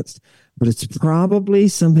advanced, but it's probably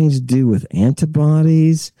something to do with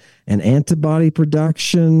antibodies and antibody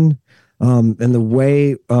production, and the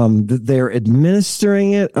way that they're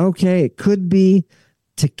administering it. Okay, it could be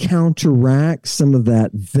to counteract some of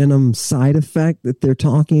that venom side effect that they're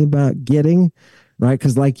talking about getting, right?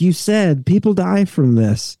 Because like you said, people die from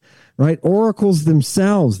this. Right? Oracles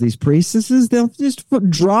themselves, these priestesses, they'll just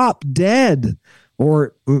drop dead,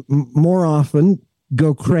 or more often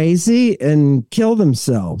go crazy and kill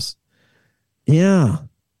themselves. Yeah.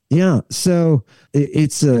 So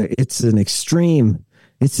it's an extreme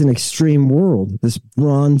world. This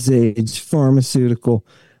Bronze Age pharmaceutical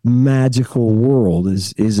magical world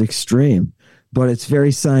is extreme, but it's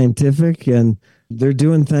very scientific, and they're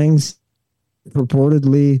doing things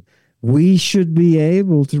purportedly we should be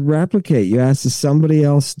able to replicate. You ask, is somebody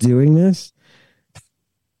else doing this?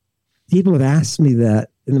 People have asked me that,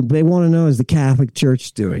 and they want to know, is the Catholic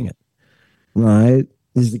Church doing it? Right?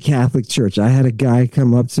 Is the Catholic Church? I had a guy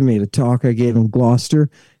come up to me to talk. I gave him Gloucester.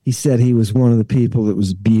 He said he was one of the people that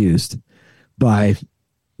was abused by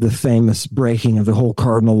the famous breaking of the whole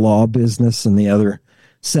cardinal law business and the other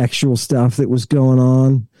sexual stuff that was going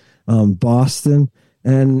on, Boston.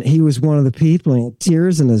 And he was one of the people, and he had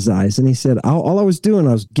tears in his eyes. And he said, all I was doing,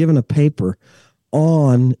 I was giving a paper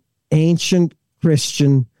on ancient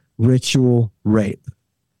Christian ritual rape.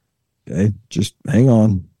 Okay, just hang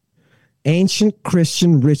on. Ancient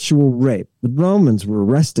Christian ritual rape. The Romans were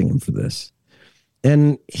arresting him for this.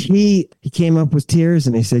 And he came up with tears,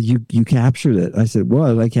 and he said, you captured it. I said, what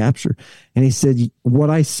did I capture? And he said, what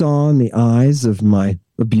I saw in the eyes of my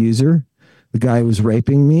abuser, the guy who was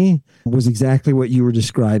raping me, was exactly what you were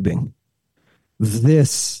describing.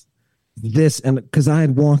 This, and because I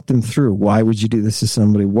had walked them through, why would you do this to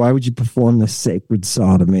somebody? Why would you perform this sacred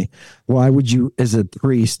sodomy? Why would you, as a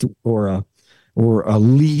priest or a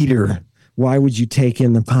leader, why would you take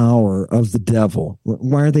in the power of the devil?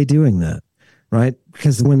 Why are they doing that? Right?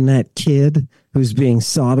 Because when that kid who's being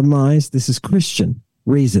sodomized, this is Christian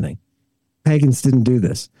reasoning. Pagans didn't do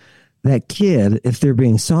this. That kid, if they're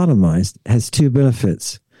being sodomized, has 2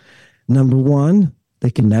 benefits. Number one, they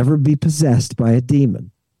can never be possessed by a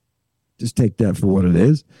demon. Just take that for what it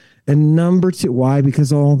is. And number 2, why?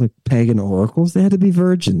 Because all the pagan oracles, they had to be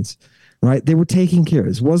virgins. right? They were taking care.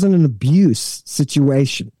 This wasn't an abuse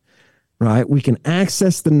situation, right? We can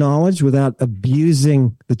access the knowledge without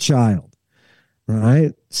abusing the child,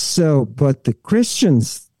 right? So, but the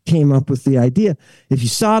Christians came up with the idea, if you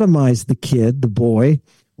sodomize the kid, the boy,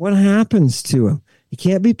 what happens to him? He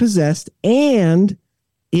can't be possessed. And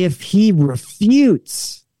if he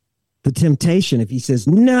refutes the temptation, if he says,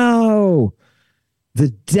 no, the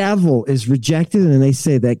devil is rejected, and they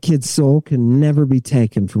say that kid's soul can never be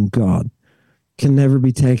taken from God, can never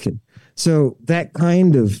be taken. So that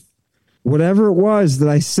kind of, whatever it was that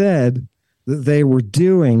I said that they were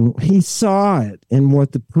doing, he saw it in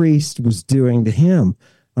what the priest was doing to him.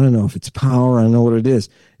 I don't know if it's power. I don't know what it is.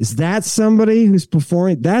 Is that somebody who's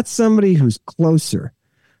performing? That's somebody who's closer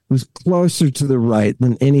to the right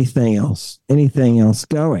than anything else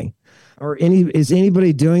going. Or is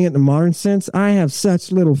anybody doing it in a modern sense? I have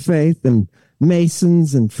such little faith in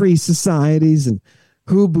Masons and free societies and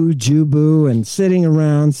hooboo juboo and sitting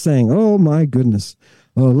around saying, oh my goodness,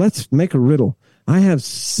 let's make a riddle. I have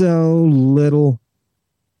so little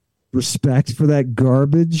respect for that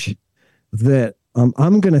garbage that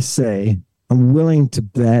I'm going to say I'm willing to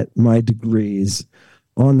bet my degrees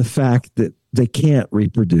on the fact that they can't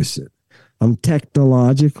reproduce it.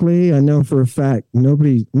 Technologically, I know for a fact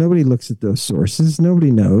nobody looks at those sources.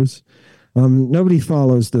 Nobody knows. Nobody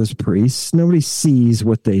follows those priests. Nobody sees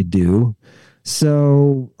what they do.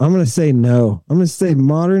 So I'm going to say no. I'm going to say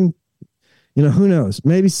modern, who knows?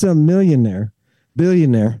 Maybe some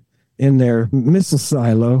billionaire in their missile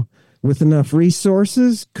silo with enough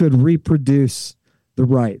resources could reproduce the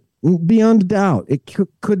right. Beyond a doubt, it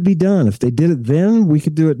could be done. If they did it then, we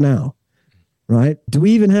could do it now. Right? Do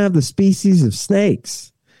we even have the species of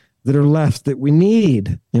snakes that are left that we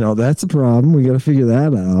need? That's a problem. We got to figure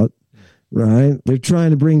that out. Right? They're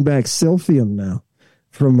trying to bring back silphium now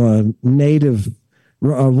from a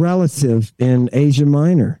relative in Asia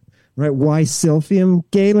Minor. Right? Why silphium?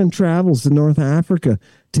 Galen travels to North Africa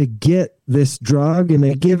to get this drug, and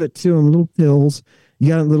they give it to him, little pills. You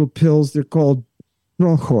got little pills. They're called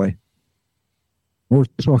trochoi or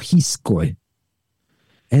trochiskoi.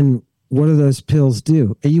 And what do those pills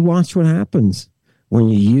do? And you watch what happens when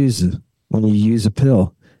you use a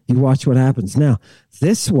pill. You watch what happens. Now,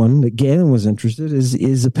 this one that Galen was interested in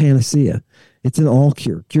is a panacea. It's an all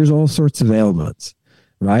cure. Cures all sorts of ailments,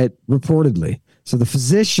 right? Reportedly. So the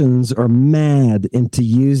physicians are mad into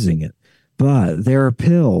using it. But there are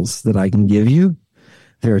pills that I can give you.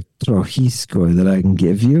 There are trochiskoi that I can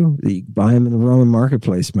give you. You buy them in the Roman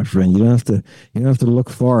marketplace, my friend. You don't have to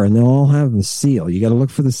look far, and they'll all have the seal. You got to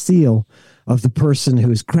look for the seal of the person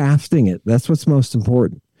who is crafting it. That's what's most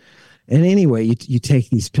important. And anyway, you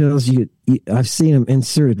take these pills. I've seen them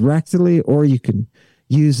inserted rectally, or you can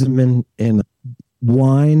use them in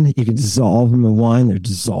wine. You can dissolve them in wine. They're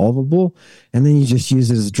dissolvable, and then you just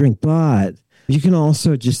use it as a drink. But you can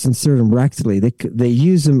also just insert them rectally. They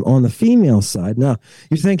use them on the female side. Now,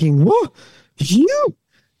 you're thinking, whoa,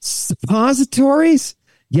 suppositories?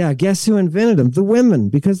 Yeah, guess who invented them? The women,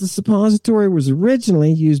 because the suppository was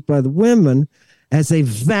originally used by the women as a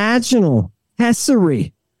vaginal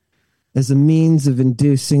pessary, as a means of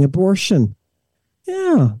inducing abortion.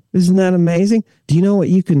 Yeah, isn't that amazing? Do you know what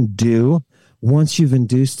you can do once you've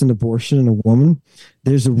induced an abortion in a woman?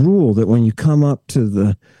 There's a rule that when you come up to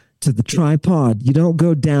the tripod, you don't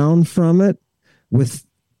go down from it with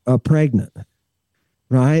a pregnant,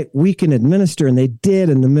 right? We can administer, and they did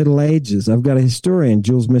in the Middle Ages. I've got a historian,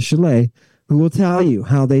 Jules Michelet, who will tell you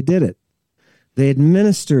how they did it. They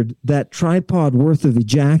administered that tripod worth of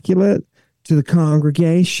ejaculate to the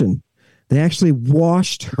congregation. They actually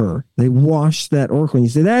washed her. They washed that oracle. And you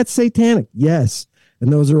say, that's satanic. Yes.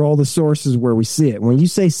 And those are all the sources where we see it. When you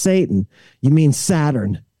say Satan, you mean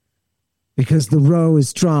Saturn, because the row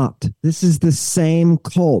is dropped. This is the same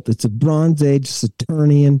cult. It's a Bronze Age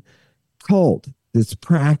Saturnian cult that's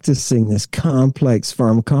practicing this complex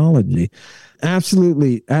pharmacology.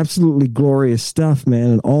 Absolutely, absolutely glorious stuff,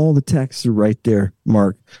 man. And all the texts are right there,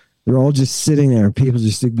 Mark. They're all just sitting there, and people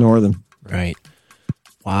just ignore them. Right.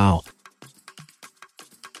 Wow.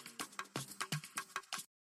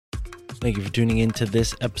 Thank you for tuning into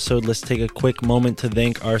this episode. Let's take a quick moment to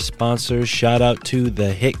thank our sponsors. Shout out to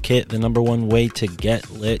the Hit Kit, the #1 way to get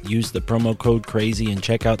lit. Use the promo code CRAZY and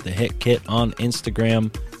check out the Hit Kit on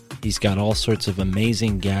Instagram. He's got all sorts of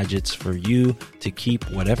amazing gadgets for you to keep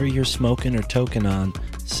whatever you're smoking or toking on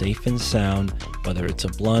safe and sound, whether it's a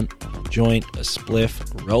blunt, joint, a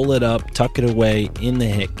spliff. Roll it up, tuck it away in the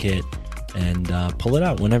Hit Kit, and pull it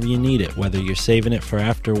out whenever you need it, whether you're saving it for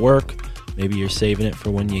after work. Maybe you're saving it for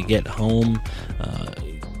when you get home.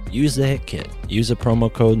 use the HIT Kit. Use a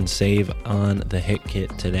promo code and save on the HIT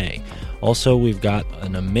Kit today. Also, we've got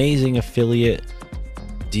an amazing affiliate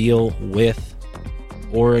deal with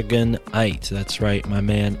Oregonite. That's right, my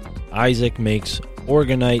man Isaac makes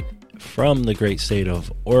Oregonite from the great state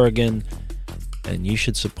of Oregon, and you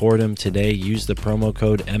should support him today. Use the promo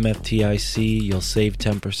code MFTIC. You'll save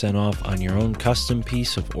 10% off on your own custom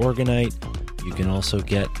piece of Oregonite. You can also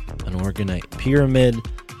get an Oregonite pyramid.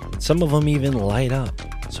 Some of them even light up.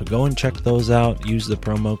 So go and check those out. Use the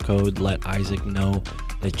promo code. Let Isaac know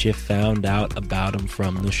that you found out about him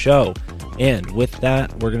from the show. And with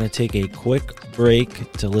that, we're going to take a quick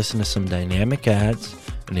break to listen to some dynamic ads.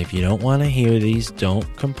 And if you don't want to hear these, don't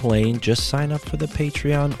complain. Just sign up for the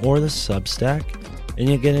Patreon or the Substack, and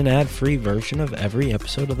you'll get an ad-free version of every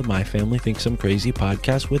episode of the My Family Thinks I'm Crazy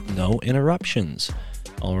podcast with no interruptions.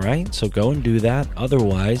 All right, so go and do that.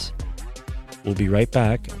 Otherwise, we'll be right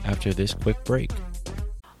back after this quick break.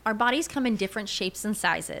 Our bodies come in different shapes and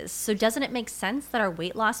sizes, so doesn't it make sense that our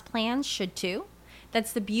weight loss plans should too?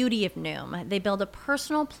 That's the beauty of Noom. They build a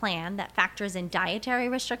personal plan that factors in dietary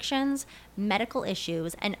restrictions, medical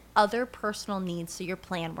issues, and other personal needs so your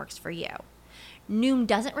plan works for you. Noom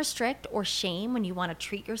doesn't restrict or shame when you want to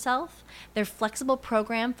treat yourself. Their flexible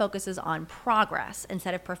program focuses on progress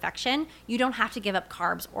instead of perfection. You don't have to give up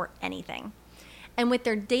carbs or anything. And with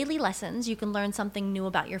their daily lessons, you can learn something new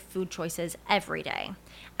about your food choices every day.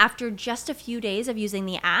 After just a few days of using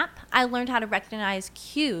the app, I learned how to recognize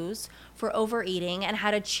cues for overeating and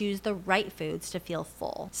how to choose the right foods to feel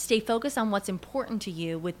full. Stay focused on what's important to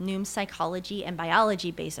you with Noom's psychology and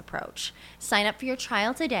biology-based approach. Sign up for your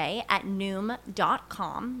trial today at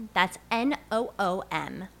Noom.com. That's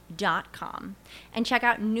Noom.com. And check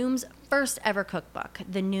out Noom's first ever cookbook,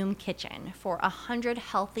 The Noom Kitchen, for 100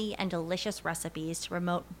 healthy and delicious recipes to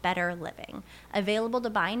promote better living. Available to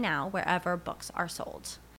buy now wherever books are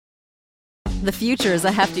sold. The future is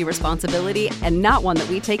a hefty responsibility and not one that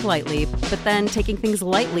we take lightly. But then taking things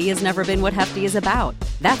lightly has never been what Hefty is about.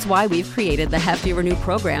 That's why we've created the Hefty Renew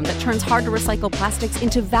program that turns hard to recycle plastics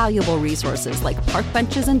into valuable resources like park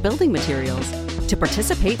benches and building materials. To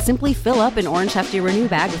participate, simply fill up an orange Hefty Renew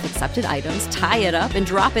bag with accepted items, tie it up, and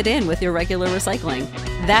drop it in with your regular recycling.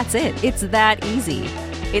 That's it. It's that easy.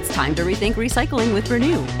 It's time to rethink recycling with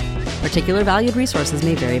Renew. Particular valued resources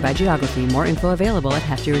may vary by geography. More info available at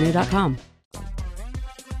heftyrenew.com.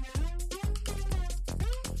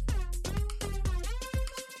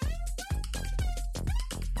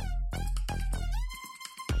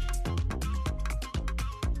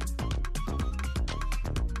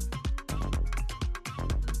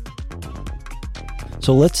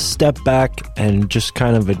 So let's step back and just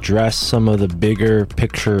kind of address some of the bigger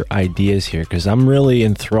picture ideas here, because I'm really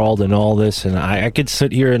enthralled in all this, and I could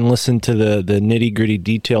sit here and listen to the nitty-gritty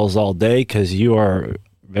details all day because you are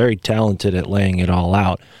very talented at laying it all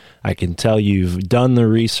out. I can tell you've done the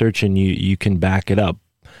research and you can back it up.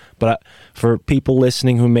 But for people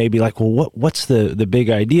listening who may be like, well, what's the big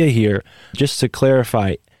idea here? Just to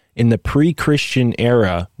clarify, in the pre-Christian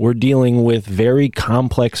era, we're dealing with very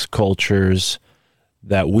complex cultures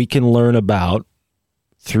that we can learn about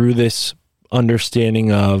through this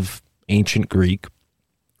understanding of ancient Greek.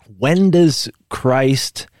 When does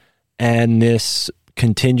Christ and this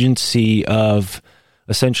contingency of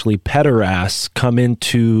essentially pederasts come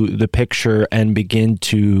into the picture and begin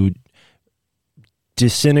to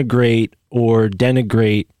disintegrate or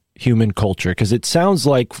denigrate human culture? Because it sounds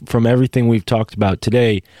like from everything we've talked about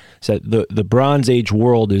today, that the Bronze Age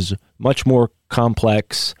world is much more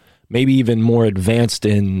complex, maybe even more advanced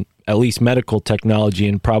in at least medical technology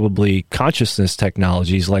and probably consciousness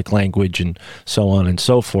technologies like language and so on and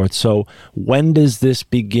so forth. So when does this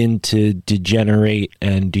begin to degenerate,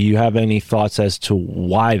 and do you have any thoughts as to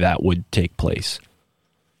why that would take place?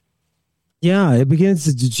 Yeah, it begins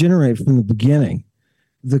to degenerate from the beginning.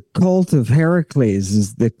 The cult of Heracles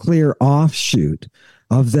is the clear offshoot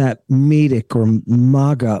of that Medic or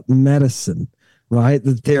Maga medicine, right?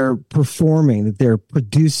 That they're performing, that they're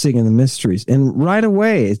producing in the mysteries. And right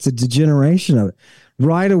away, it's a degeneration of it.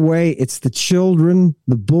 Right away, it's the children,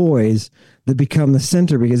 the boys that become the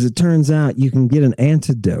center, because it turns out you can get an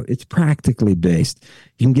antidote. It's practically based.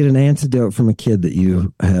 You can get an antidote from a kid that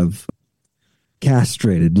you have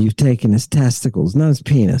castrated. You've taken his testicles, not his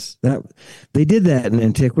penis. They did that in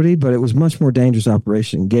antiquity, but it was much more dangerous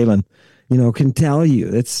operation. Galen, can tell you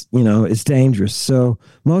it's dangerous. So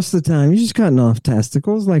most of the time, you're just cutting off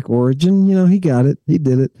testicles, like Origen. He got it. He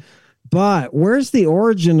did it. But where's the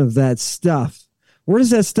origin of that stuff? Where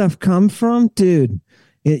does that stuff come from? Dude,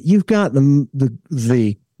 you've got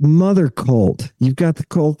the mother cult. You've got the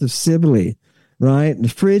cult of Cybele. right? The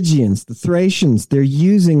Phrygians, the Thracians, they're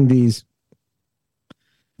using these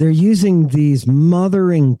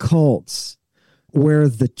mothering cults where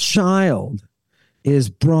the child is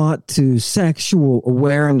brought to sexual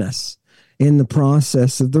awareness in the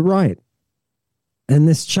process of the rite. And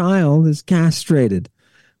this child is castrated.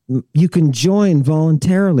 You can join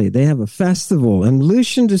voluntarily. They have a festival, and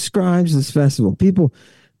Lucian describes this festival. People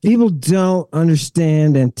don't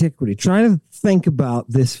understand antiquity. Try to think about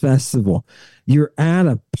this festival. You're at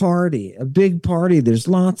a party, a big party. There's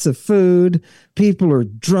lots of food. People are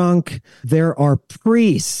drunk. There are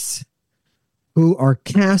priests who are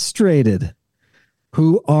castrated,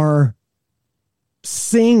 who are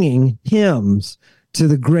singing hymns to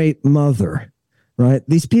the Great Mother, right?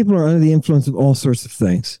 These people are under the influence of all sorts of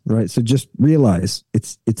things, right? So just realize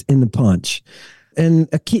it's in the punch. And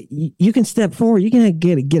a kid, you can step forward. You can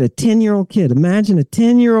get a 10-year-old kid. Imagine a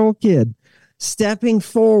 10-year-old kid stepping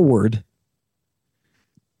forward,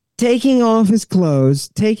 taking off his clothes,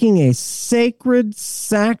 taking a sacred,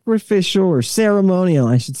 sacrificial, or ceremonial,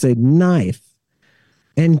 I should say, knife,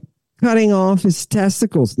 and cutting off his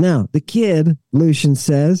testicles. Now, the kid, Lucian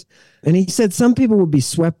says, and he said some people would be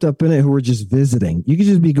swept up in it who were just visiting. You could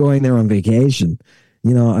just be going there on vacation.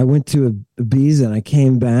 You know, I went to Ibiza and I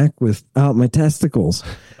came back without my testicles,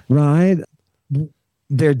 right?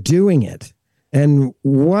 They're doing it. And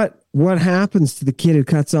what happens to the kid who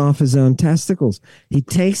cuts off his own testicles? He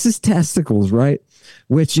takes his testicles, right?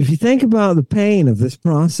 Which, if you think about the pain of this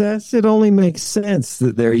process, it only makes sense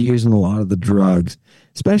that they're using a lot of the drugs,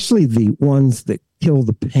 especially the ones that kill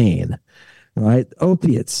the pain, right?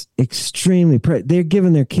 Opiates, they're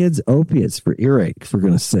giving their kids opiates for earache, for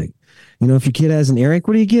goodness sake. You know, if your kid has an earache,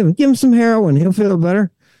 what do you give him? Give him some heroin. He'll feel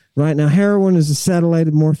better, right? Now, heroin is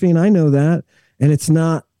acetylated morphine. I know that. And it's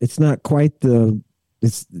not quite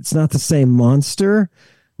it's not the same monster,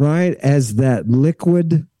 right, as that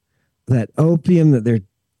liquid, that opium that they're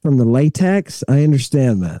from the latex. I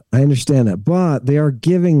understand that. But they are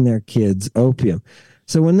giving their kids opium.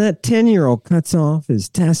 So when that 10-year-old cuts off his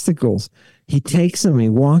testicles, he takes them, he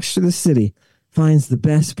walks through the city, finds the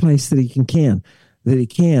best place that he can,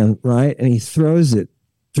 right? And he throws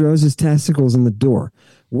his testicles in the door.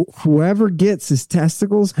 Whoever gets his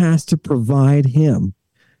testicles has to provide him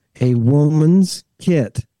a woman's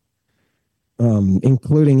kit,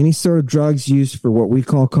 including any sort of drugs used for what we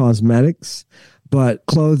call cosmetics, but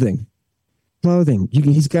clothing.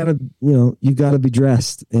 He's got to, you got to be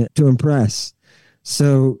dressed to impress.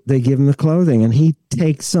 So they give him the clothing, and he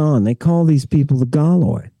takes on. They call these people the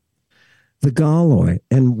Galloi. The Galloi.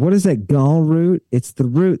 And what is that gall root? It's the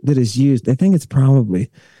root that is used. I think it's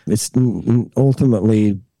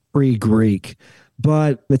ultimately pre-Greek,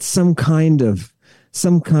 but it's some kind of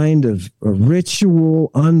a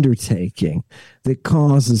ritual undertaking that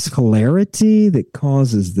causes hilarity, that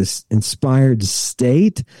causes this inspired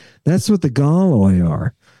state. That's what the Galloi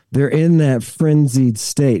are. They're in that frenzied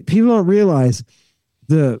state. People don't realize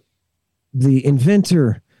the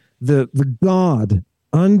inventor, the God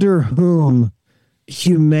under whom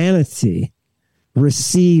humanity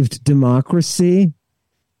received democracy,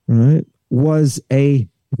 right, was a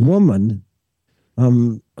woman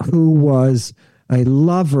who was a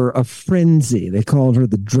lover of frenzy. They called her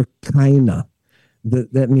the Dracaina.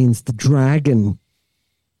 That means the dragon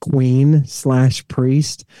queen /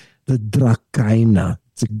 priest, the Dracaina.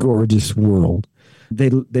 It's a gorgeous world. They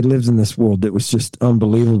lived in this world that was just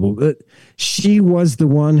unbelievable. But she was the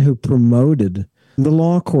one who promoted the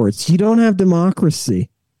law courts. You don't have democracy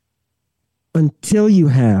until you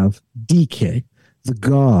have Dike, the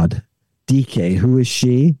god Dike. Who is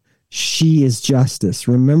she? She is justice.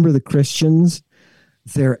 Remember the Christians?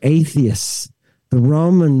 They're atheists. The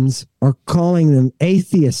Romans are calling them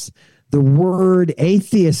atheists. The word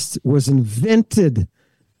atheist was invented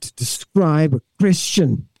to describe a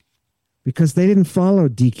Christian because they didn't follow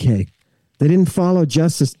Dike. They didn't follow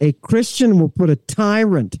justice. A Christian will put a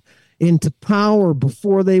tyrant into power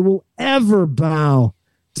before they will ever bow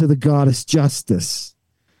to the goddess justice.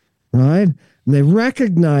 Right? And they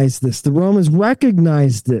recognized this. The Romans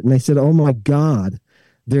recognized it, and they said, oh my God,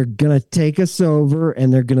 they're going to take us over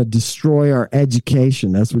and they're going to destroy our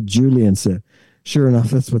education. That's what Julian said. Sure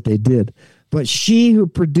enough, that's what they did. But she who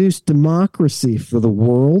produced democracy for the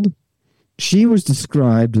world, she was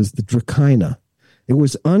described as the Dracaina. It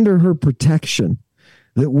was under her protection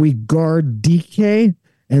that we guard Dike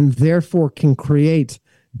and therefore can create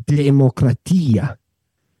democratia,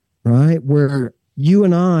 right? Where you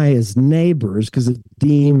and I as neighbors, because a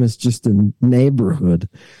deme is just a neighborhood,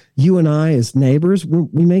 you and I as neighbors,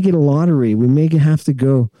 we may get a lottery. We may have to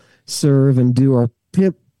go serve and do our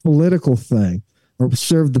political thing. or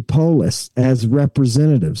serve the polis as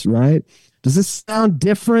representatives, right? Does this sound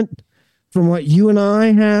different from what you and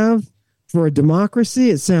I have for a democracy?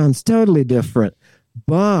 It sounds totally different,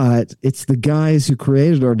 but it's the guys who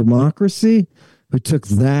created our democracy who took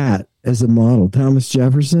that as a model. Thomas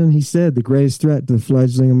Jefferson, he said the greatest threat to the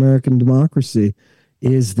fledgling American democracy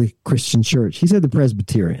is the Christian church. He said the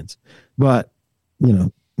Presbyterians, but you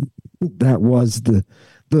know,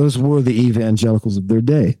 those were the evangelicals of their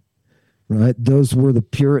day, right? Those were the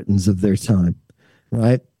Puritans of their time,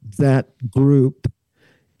 right? That group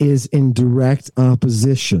is in direct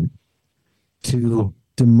opposition to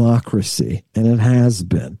democracy, and it has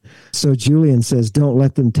been. So Julian says, don't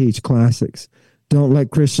let them teach classics. Don't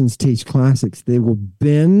let Christians teach classics. They will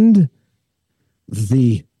bend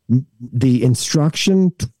the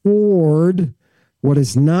instruction toward what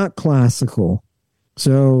is not classical.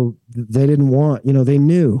 So they didn't want, they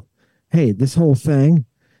knew, hey, this whole thing,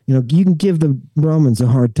 you can give the Romans a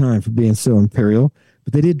hard time for being so imperial,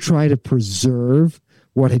 but they did try to preserve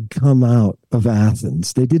what had come out of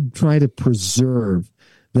Athens. They did try to preserve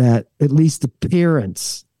that at least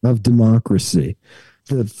appearance of democracy,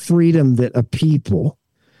 the freedom that a people,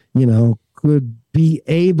 could be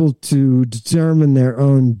able to determine their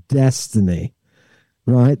own destiny,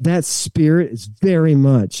 right? That spirit is very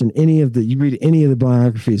much in you read any of the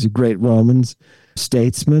biographies of great Romans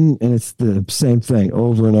statesmen, and it's the same thing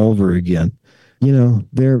over and over again.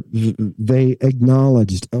 They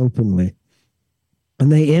acknowledged openly,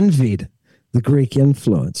 and they envied the Greek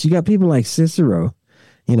influence. You got people like Cicero,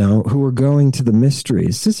 who were going to the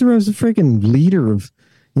mysteries. Cicero's a freaking leader of,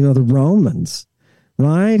 the Romans,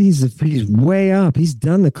 right? He's way up. He's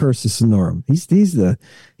done the Cursus Honorum.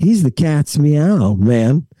 He's the cat's meow,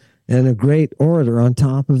 man, and a great orator on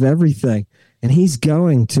top of everything. And he's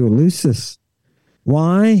going to Eleusis.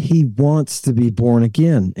 Why? He wants to be born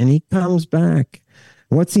again, and he comes back.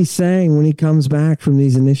 What's he saying when he comes back from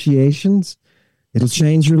these initiations? It'll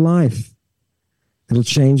change your life. It'll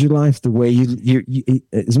change your life the way you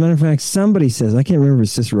as a matter of fact, somebody says, I can't remember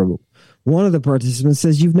Cicero, but one of the participants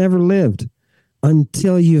says, you've never lived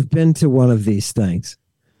until you've been to one of these things,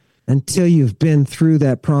 until you've been through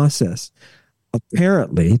that process.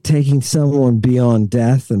 Apparently, taking someone beyond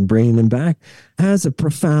death and bringing them back has a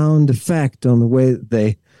profound effect on the way that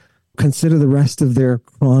they consider the rest of their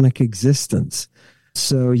chronic existence.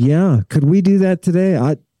 So, yeah, could we do that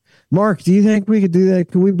today? Mark, do you think we could do that?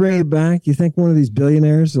 Could we bring it back? You think one of these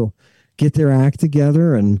billionaires will get their act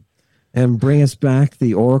together and bring us back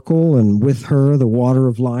the oracle, and with her the water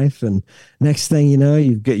of life? And next thing you know,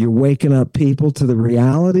 you're waking up people to the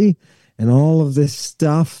reality and all of this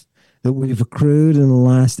stuff that we've accrued in the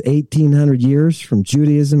last 1,800 years from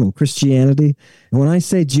Judaism and Christianity. And when I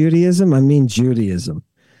say Judaism, I mean Judaism,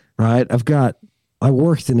 right? I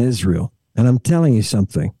worked in Israel, and I'm telling you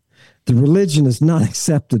something. The religion is not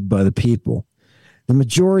accepted by the people. The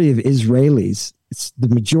majority of Israelis, it's the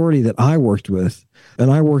majority that I worked with, and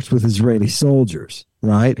I worked with Israeli soldiers,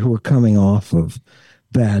 right, who were coming off of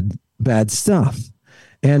bad stuff.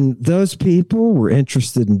 And those people were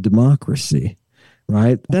interested in democracy,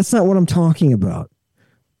 right? That's not what I'm talking about.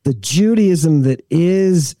 The Judaism that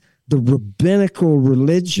is the rabbinical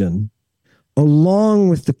religion, along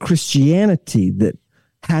with the Christianity that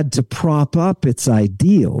had to prop up its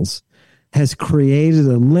ideals, has created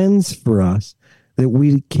a lens for us that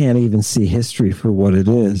we can't even see history for what it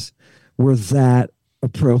is. We're that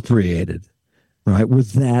appropriated, right? We're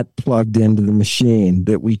that plugged into the machine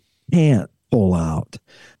that we can't pull out.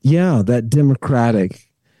 Yeah, that democratic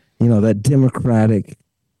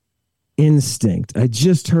instinct. I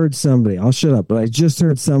just heard somebody, I'll shut up, but I just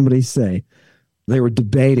heard somebody say they were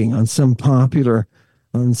debating on some popular,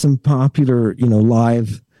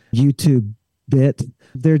 live YouTube bit.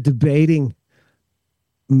 They're debating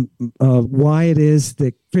why it is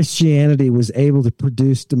that Christianity was able to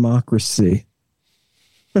produce democracy.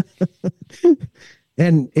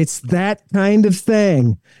 And it's that kind of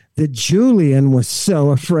thing that Julian was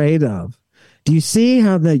so afraid of. Do you see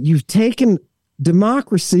how that you've taken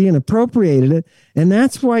democracy and appropriated it, and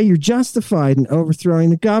that's why you're justified in overthrowing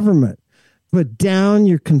the government? Put down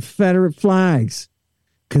your Confederate flags,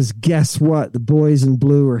 because guess what? The boys in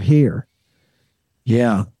blue are here.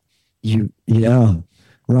 Yeah,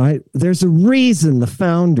 right? There's a reason the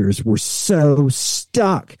founders were so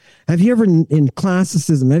stuck. Have you ever, in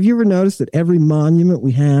classicism, have you ever noticed that every monument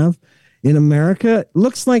we have in America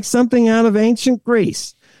looks like something out of ancient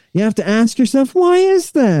Greece? You have to ask yourself, why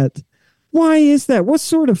is that? Why is that? What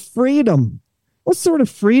sort of freedom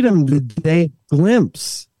did they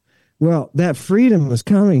glimpse? Well, that freedom was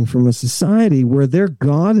coming from a society where their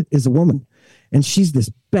God is a woman, And she's this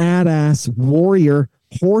badass warrior,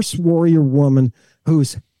 horse warrior woman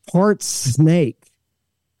whose heart's snake.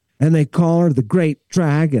 And they call her the Great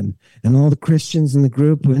Dragon. And all the Christians in the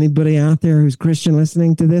group, anybody out there who's Christian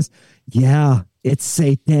listening to this, yeah, it's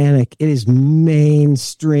satanic. It is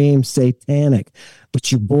mainstream satanic.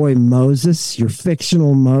 But your boy Moses, your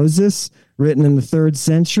fictional Moses, written in the 3rd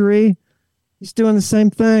century, he's doing the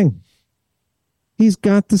same thing. He's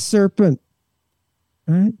got the serpent.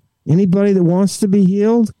 Right? Anybody that wants to be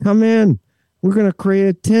healed, come in. We're going to create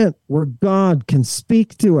a tent where God can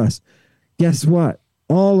speak to us. Guess what?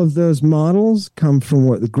 All of those models come from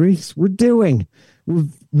what the Greeks were doing.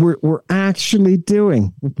 We're actually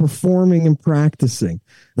doing. We're performing and practicing.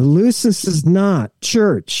 Eleusis is not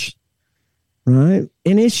church, right?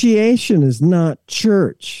 Initiation is not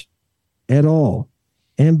church at all.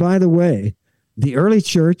 And by the way, the early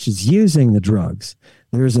church is using the drugs.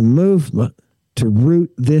 There's a movement to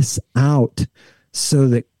root this out so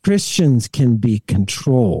that Christians can be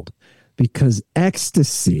controlled. Because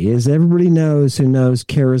ecstasy, as everybody knows who knows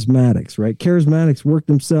charismatics, right? Charismatics work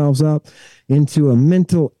themselves up into a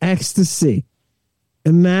mental ecstasy.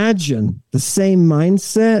 Imagine the same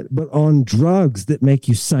mindset, but on drugs that make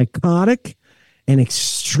you psychotic and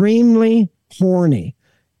extremely horny.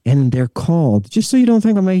 And they're called, just so you don't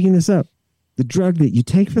think I'm making this up, the drug that you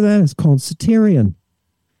take for that is called Satyrion.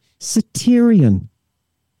 Satyrion.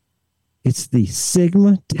 It's the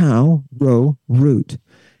sigma tau rho root.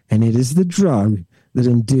 And it is the drug that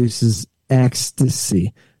induces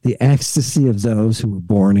ecstasy, the ecstasy of those who were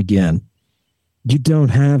born again. You don't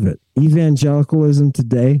have it. Evangelicalism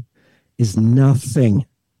today is nothing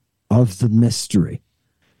of the mystery.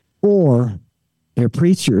 Or their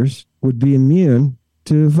preachers would be immune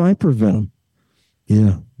to viper venom.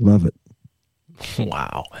 Yeah, love it.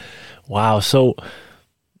 Wow. So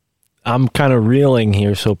I'm kind of reeling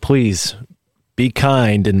here, so please be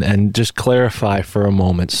kind and just clarify for a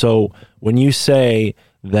moment. So when you say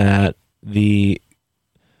that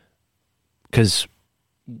because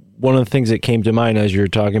one of the things that came to mind as you were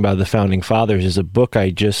talking about the Founding Fathers is a book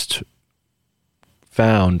I just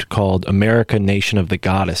found called America, Nation of the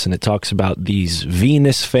Goddess, and it talks about these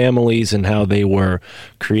Venus families and how they were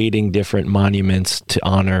creating different monuments to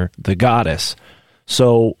honor the goddess.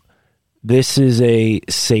 So this is a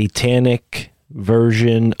satanic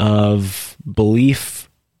version of belief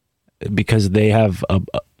because they have a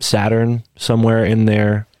Saturn somewhere in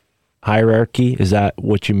their hierarchy. Is that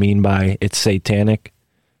what you mean by it's satanic?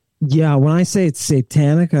 Yeah, when I say it's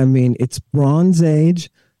satanic, I mean it's Bronze Age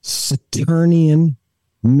Saturnian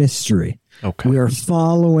mystery. Okay. We are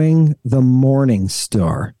following the morning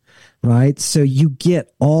star, right? So you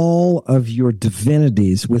get all of your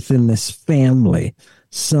divinities within this family.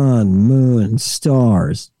 Sun, moon,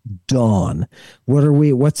 stars, dawn.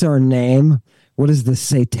 What's our name? What is the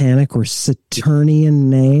satanic or Saturnian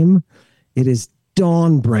name? It is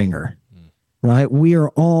Dawnbringer, right? We are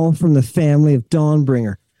all from the family of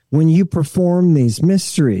Dawnbringer. When you perform these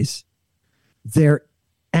mysteries, they're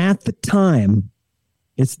at the time,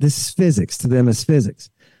 this is physics, to them is physics.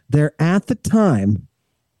 They're at the time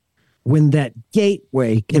when that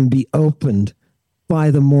gateway can be opened by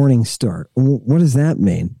the morning star. What does that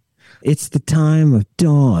mean? It's the time of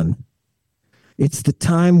dawn. It's the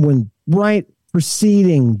time when, right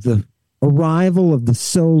preceding the arrival of the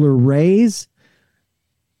solar rays,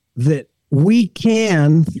 that we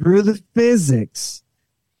can, through the physics,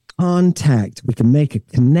 we can make a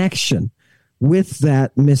connection with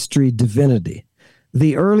that mystery divinity.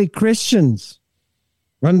 The early Christians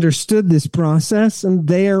understood this process, and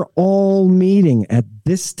they are all meeting at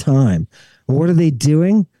this time. What are they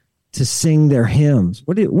doing? To sing their hymns.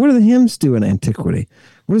 What do the hymns do in antiquity?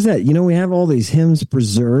 What is that? We have all these hymns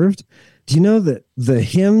preserved. Do you know that the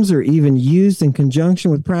hymns are even used in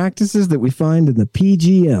conjunction with practices that we find in the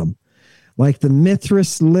PGM? Like the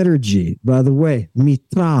Mithras liturgy. By the way,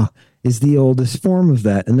 Mitra is the oldest form of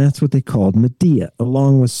that, and that's what they called Medea,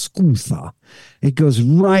 along with Skutha. It goes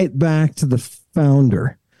right back to the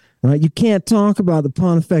founder. Right? You can't talk about the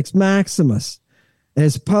Pontifex Maximus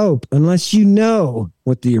as Pope unless you know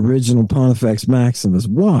what the original Pontifex Maximus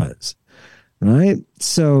was. Right?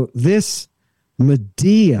 So this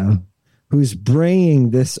Medea, who's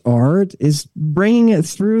bringing this art, is bringing it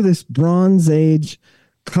through this Bronze Age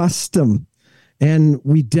custom. And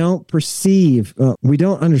we don't we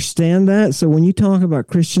don't understand that. So when you talk about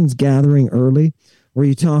Christians gathering early, or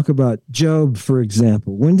you talk about Job, for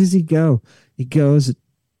example, when does he go? He goes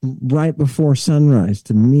right before sunrise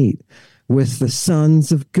to meet with the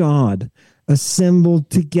sons of God assembled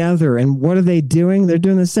together. And what are they doing? They're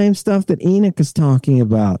doing the same stuff that Enoch is talking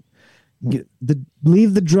about.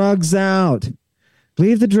 Leave the drugs out.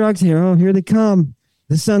 Leave the drugs here. Oh, here they come.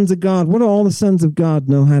 The sons of God. What do all the sons of God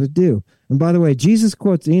know how to do? And by the way, Jesus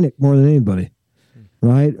quotes Enoch more than anybody,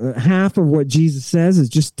 right? Half of what Jesus says is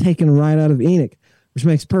just taken right out of Enoch, which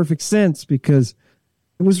makes perfect sense because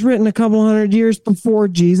it was written a couple hundred years before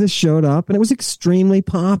Jesus showed up, and it was extremely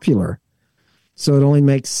popular. So it only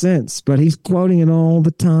makes sense. But he's quoting it all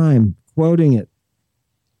the time, quoting it.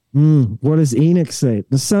 What does Enoch say?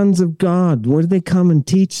 The sons of God, where do they come and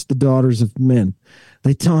teach the daughters of men?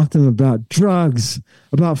 They taught them about drugs,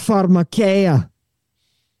 about pharmakeia.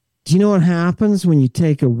 Do you know what happens when you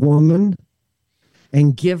take a woman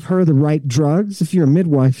and give her the right drugs? If you're a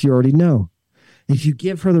midwife, you already know. If you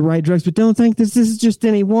give her the right drugs, but don't think this is just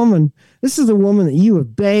any woman. This is a woman that you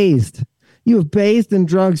have bathed. You have bathed in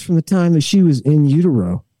drugs from the time that she was in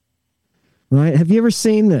utero. Right? Have you ever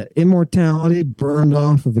seen the immortality burned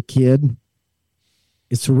off of a kid?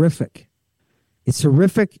 It's horrific. It's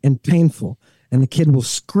horrific and painful. And the kid will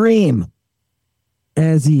scream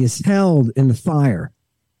as he is held in the fire.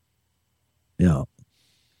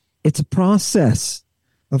 It's a process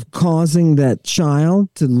of causing that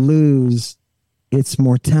child to lose its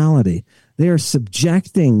mortality. They are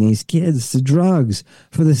subjecting these kids to drugs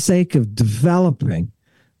for the sake of developing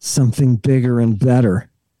something bigger and better.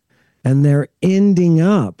 And they're ending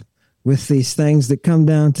up with these things that come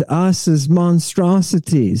down to us as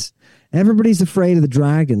monstrosities. Everybody's afraid of the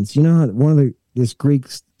dragons. You know, this Greek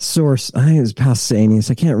source, I think it was Pausanias,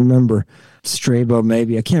 I can't remember, Strabo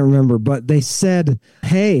maybe, I can't remember, but they said,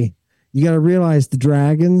 hey, you got to realize the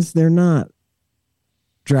dragons, they're not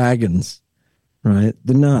dragons, right?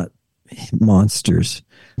 They're not monsters.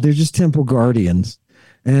 They're just temple guardians.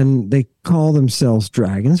 And they call themselves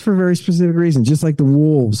dragons for a very specific reason, just like the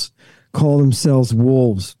wolves call themselves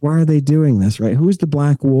wolves. Why are they doing this, right? Who's the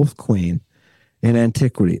black wolf queen in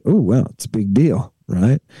antiquity? Oh, well, it's a big deal,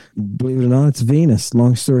 right? Believe it or not, it's Venus.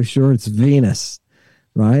 Long story short, it's Venus,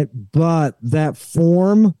 right? But that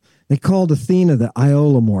form, they called Athena the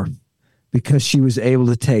Iolomorph because she was able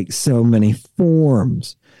to take so many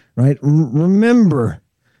forms, right? Remember,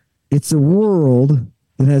 it's a world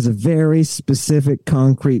that has a very specific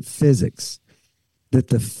concrete physics that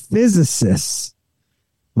the physicists,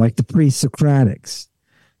 like the pre-Socratics,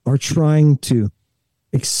 are trying to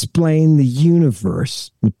explain the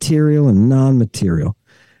universe, material and non-material,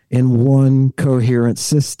 in one coherent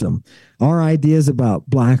system. Our ideas about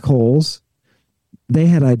black holes, they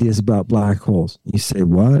had ideas about black holes. You say,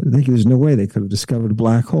 what? There's no way they could have discovered a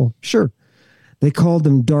black hole. Sure. They called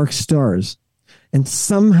them dark stars. And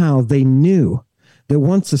somehow they knew that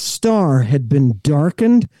once a star had been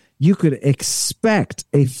darkened, you could expect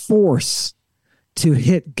a force to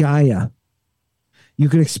hit Gaia. You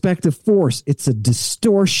could expect a force. It's a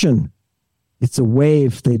distortion. It's a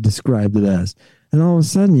wave, they described it as. And all of a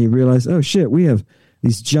sudden you realize, oh shit, we have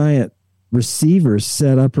these giant receivers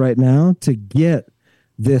set up right now to get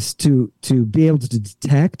this, to be able to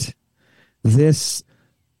detect this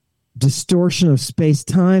distortion of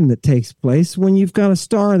space-time that takes place when you've got a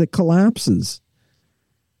star that collapses.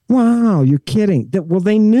 Wow, you're kidding. Well,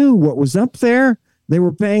 they knew what was up there. They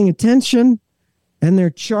were paying attention, and they're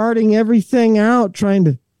charting everything out, trying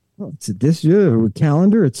to, it's this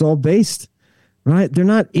calendar. It's all based, right? They're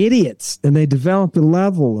not idiots, and they developed a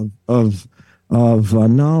level of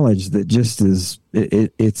knowledge that just is,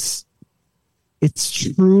 it's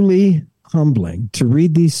truly humbling. To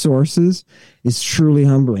read these sources is truly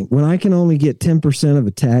humbling. When I can only get 10% of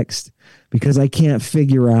a text because I can't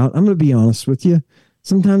figure out, I'm going to be honest with you,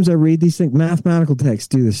 sometimes I read these things, mathematical texts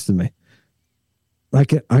do this to me. I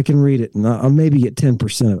can read it and I'll maybe get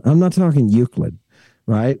 10% of it. I'm not talking Euclid,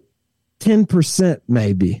 right? 10%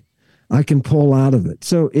 maybe I can pull out of it.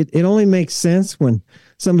 So it only makes sense when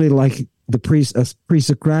somebody like the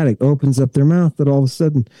pre-Socratic opens up their mouth that all of a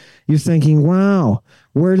sudden you're thinking, wow,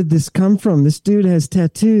 where did this come from? This dude has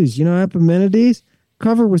tattoos. You know, Epimenides,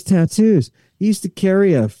 cover was tattoos. He used to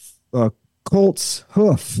carry a colt's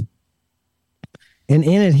hoof. And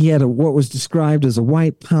in it, he had what was described as a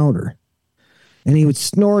white powder. And he would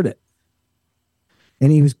snort it.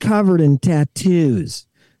 And he was covered in tattoos.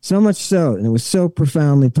 So much so, and it was so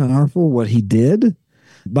profoundly powerful what he did.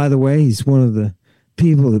 By the way, he's one of the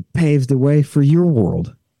people that paved the way for your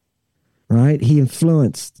world, right? He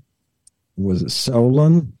influenced, was it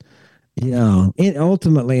Solon? Yeah, it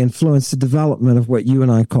ultimately influenced the development of what you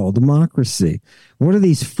and I call democracy. What are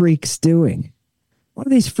these freaks doing? What are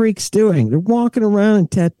these freaks doing? They're walking around in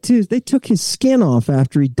tattoos. They took his skin off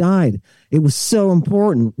after he died. It was so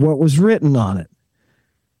important what was written on it.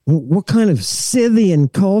 What kind of Scythian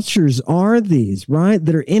cultures are these, right,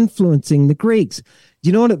 that are influencing the Greeks? Do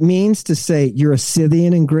you know what it means to say you're a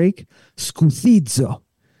Scythian in Greek? Skouthizzo.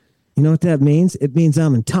 You know what that means? It means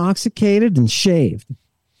I'm intoxicated and shaved.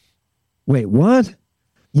 Wait, what?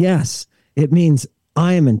 Yes, it means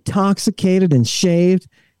I am intoxicated and shaved,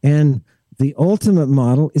 and the ultimate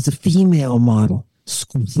model is a female model.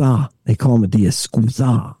 Skouza. They call Medea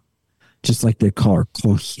Skouza, just like they call her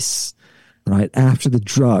Clochis, right? After the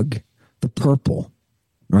drug, the purple,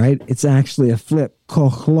 right? It's actually a flip,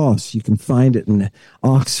 Kochlos. You can find it in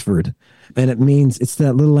Oxford, and it means it's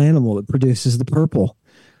that little animal that produces the purple,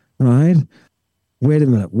 right? Wait a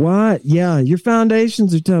minute. What? Yeah, your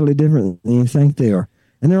foundations are totally different than you think they are.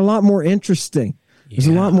 And they're a lot more interesting. There's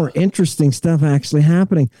a lot more interesting stuff actually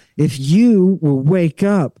happening. If you will wake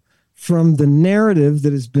up from the narrative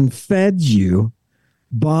that has been fed you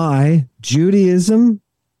by Judaism,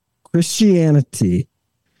 Christianity,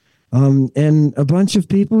 and a bunch of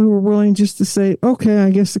people who are willing just to say, okay,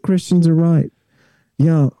 I guess the Christians are right.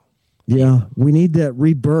 Yeah. We need that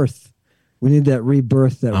rebirth. We need that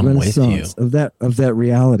rebirth, that renaissance of that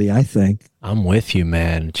reality, I think. I'm with you,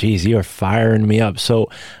 man. Jeez, you are firing me up. So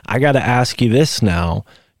I got to ask you this now,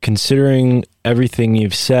 considering everything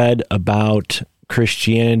you've said about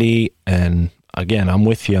Christianity, and again, I'm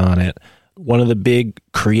with you on it. One of the big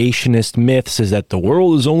creationist myths is that the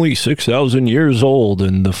world is only 6,000 years old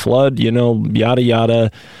and the flood, yada, yada.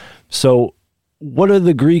 So what does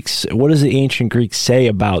the ancient Greeks say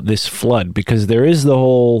about this flood? Because there is the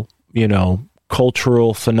whole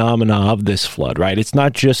cultural phenomena of this flood, right? It's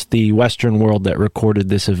not just the Western world that recorded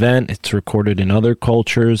this event. It's recorded in other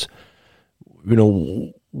cultures.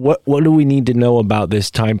 What do we need to know about this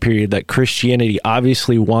time period that Christianity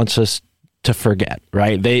obviously wants us to forget,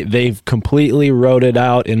 right? They've completely wrote it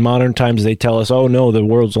out. In modern times, they tell us, oh no, the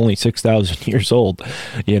world's only 6,000 years old.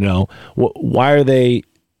 Why are they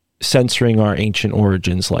censoring our ancient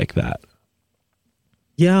origins like that?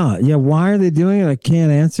 Yeah. Why are they doing it? I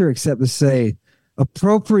can't answer except to say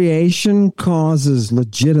appropriation causes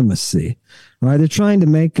legitimacy, right? They're trying to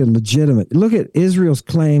make it legitimate. Look at Israel's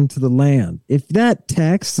claim to the land. If that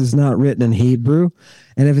text is not written in Hebrew,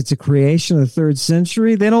 and if it's a creation of the 3rd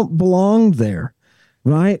century, they don't belong there,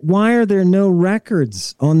 right? Why are there no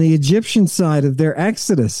records on the Egyptian side of their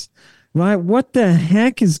Exodus, right? What the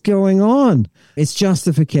heck is going on? It's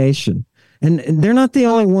justification. And they're not the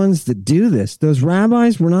only ones that do this. Those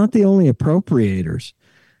rabbis were not the only appropriators,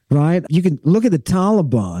 right? You can look at the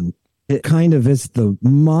Taliban. It kind of is the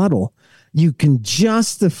model. You can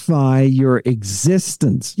justify your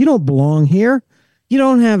existence. You don't belong here. You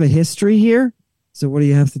don't have a history here. So what do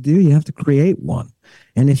you have to do? You have to create one.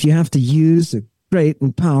 And if you have to use a great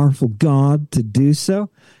and powerful God to do so,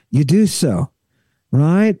 you do so,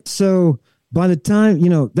 right? So by the time,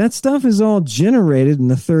 that stuff is all generated in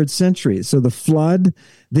the 3rd century. So the flood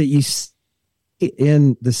that you see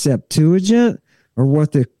in the Septuagint, or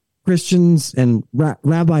what the Christians and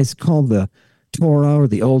rabbis call the Torah or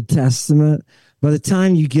the Old Testament, by the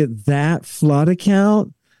time you get that flood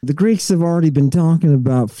account, the Greeks have already been talking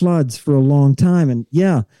about floods for a long time. And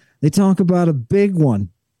they talk about a big one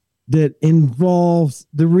that involves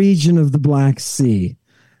the region of the Black Sea,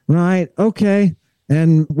 right? Okay.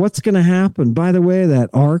 And what's going to happen? By the way, that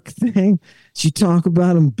ark thing, you talk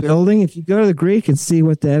about them building. If you go to the Greek and see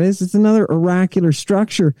what that is, it's another oracular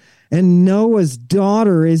structure. And Noah's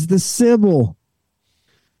daughter is the Sibyl.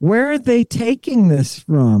 Where are they taking this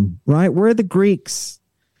from, right? Where are the Greeks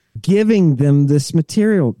giving them this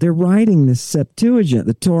material? They're writing this Septuagint,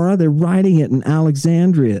 the Torah. They're writing it in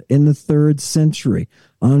Alexandria in the 3rd century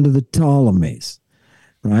under the Ptolemies,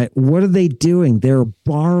 right? What are they doing? They're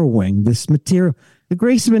borrowing this material. The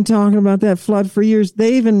Greeks have been talking about that flood for years.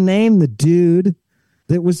 They even named the dude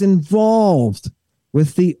that was involved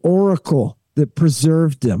with the oracle that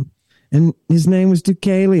preserved him. And his name was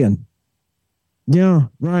Deucalion. Yeah,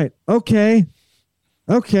 right. Okay.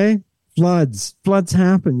 Floods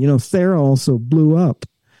happen. Thera also blew up,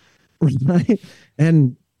 right?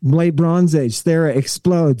 And late Bronze Age, Thera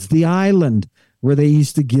explodes. The island where they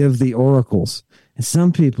used to give the oracles. And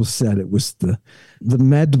some people said it was the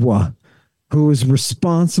Medwa who was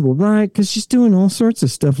responsible, right? Because she's doing all sorts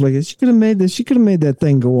of stuff like this. She could have made this. She could have made that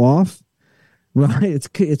thing go off, right?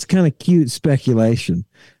 It's kind of cute speculation,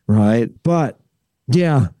 right? But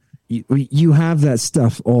yeah, you have that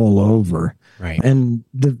stuff all over, right? And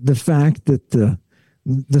the fact that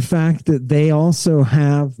the fact that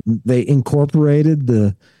they incorporated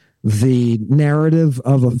the narrative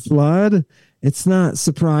of a flood. It's not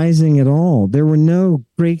surprising at all. There were no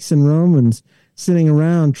Greeks and Romans sitting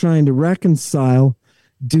around trying to reconcile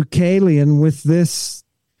Deucalion with this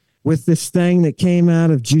with this thing that came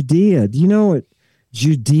out of Judea. Do you know what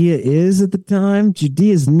Judea is at the time?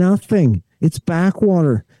 Judea is nothing. It's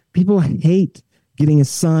backwater. People hate getting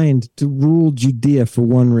assigned to rule Judea for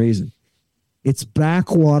one reason. It's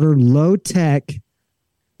backwater, low tech,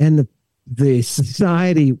 and the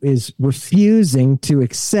society is refusing to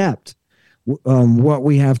accept what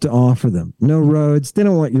we have to offer them. No roads. They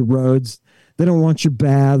don't want your roads. They don't want your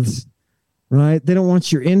baths, right? They don't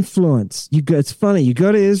want your influence. It's funny. You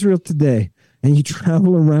go to Israel today and you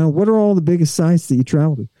travel around. What are all the biggest sites that you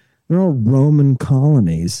travel to? They're all Roman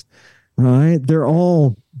colonies, right? They're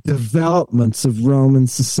all developments of Roman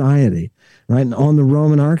society, right? And on the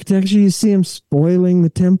Roman architecture, you see them spoiling the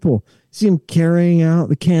temple. You see them carrying out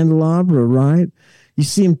the candelabra, right? You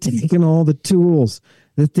see them taking all the tools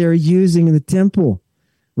that they're using in the temple,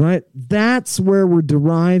 right? That's where we're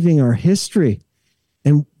deriving our history.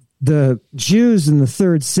 And the Jews in the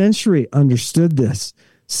 3rd century understood this.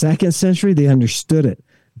 2nd century, they understood it.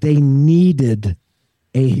 They needed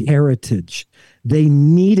a heritage. They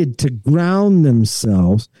needed to ground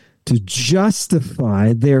themselves to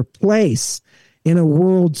justify their place in a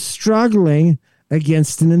world struggling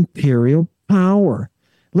against an imperial power.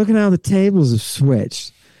 Look at how the tables have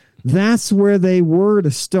switched. That's where they were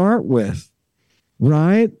to start with,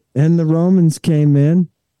 right? And the Romans came in,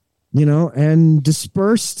 and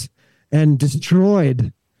dispersed and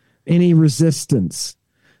destroyed any resistance.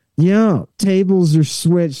 Yeah, tables are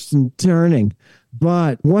switched and turning.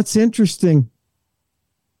 But what's interesting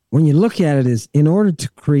when you look at it is, in order to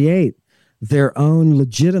create their own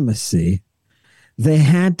legitimacy, they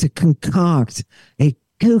had to concoct a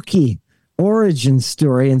kooky origin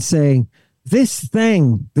story and say, this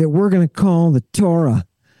thing that we're going to call the Torah,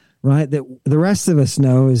 right, that the rest of us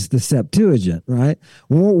know is the Septuagint, right?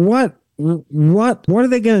 What are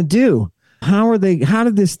they going to do? How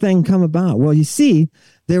did this thing come about? Well, you see,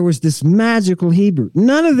 there was this magical Hebrew.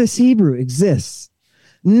 None of this Hebrew exists.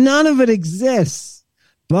 None of it exists.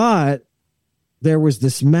 But there was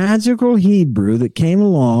this magical Hebrew that came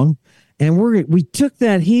along, and we took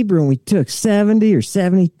that Hebrew and we took 70 or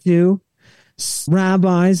 72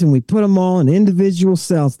 rabbis and we put them all in individual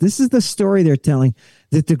cells. This is the story they're telling,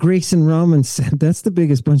 that the Greeks and Romans said, that's the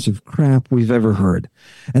biggest bunch of crap we've ever heard.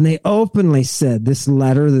 And they openly said this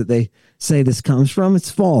letter that they say this comes from,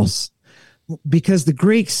 it's false. Because the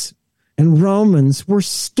Greeks and Romans were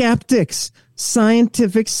skeptics,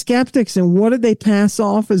 scientific skeptics. And what did they pass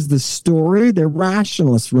off as the story? They're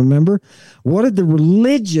rationalists, remember? What did the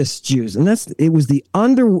religious Jews, and it was the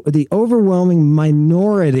overwhelming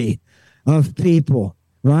minority of people,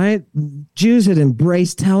 right? Jews had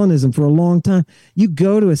embraced Hellenism for a long time. You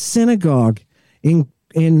go to a synagogue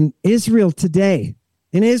in Israel today,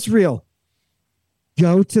 in Israel,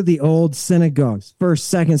 go to the old synagogues,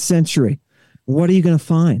 1st, 2nd century. What are you going to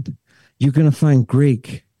find? You're going to find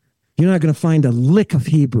Greek. You're not going to find a lick of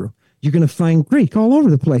Hebrew. You're going to find Greek all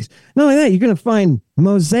over the place. Not only that, you're going to find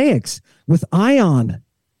mosaics with ion.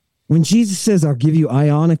 When Jesus says, I'll give you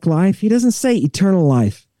ionic life, he doesn't say eternal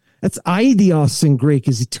life. That's eidios in Greek,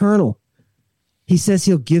 is eternal. He says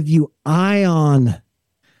he'll give you ion,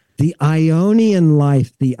 the Ionian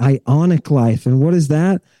life, the Ionic life. And what is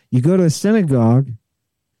that? You go to a synagogue,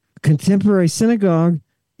 a contemporary synagogue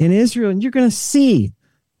in Israel, and you're going to see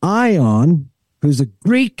Ion, who's a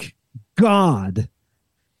Greek god,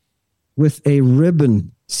 with a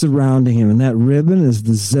ribbon surrounding him. And that ribbon is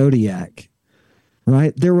the zodiac,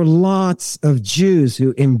 right? There were lots of Jews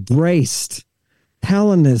who embraced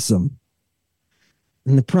Hellenism.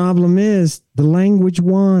 And the problem is the language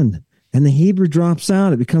won and the Hebrew drops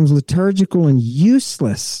out. It becomes liturgical and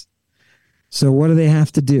useless. So what do they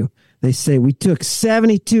have to do? They say, we took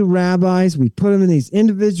 72 rabbis, we put them in these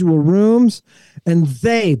individual rooms, and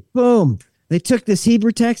they took this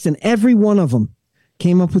Hebrew text, and every one of them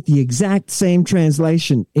came up with the exact same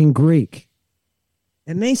translation in Greek.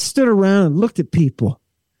 And they stood around and looked at people.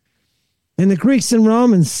 And the Greeks and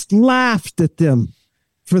Romans laughed at them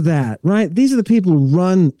for that, right? These are the people who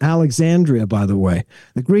run Alexandria, by the way.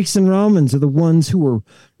 The Greeks and Romans are the ones who were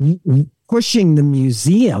pushing the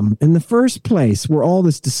museum in the first place, where all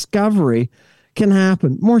this discovery can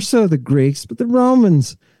happen. More so the Greeks, but the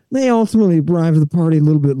Romans, they ultimately arrived at the party a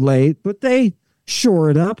little bit late, but they shore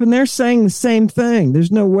it up, and they're saying the same thing.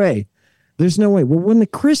 There's no way. Well, when the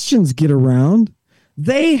Christians get around,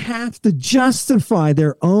 they have to justify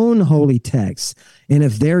their own holy texts. And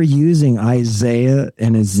if they're using Isaiah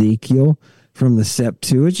and Ezekiel from the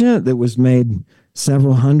Septuagint that was made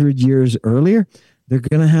several hundred years earlier, they're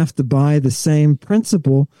going to have to buy the same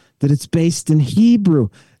principle that it's based in Hebrew.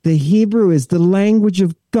 The Hebrew is the language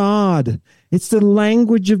of God. It's the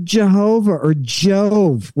language of Jehovah or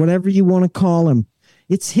Jove, whatever you want to call him.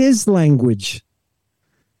 It's his language.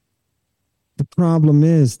 The problem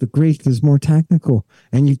is the Greek is more technical,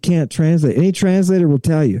 and you can't translate. Any translator will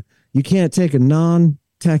tell you, you can't take a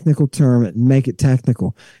non-technical term and make it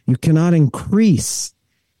technical. You cannot increase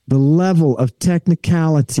the level of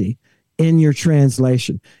technicality in your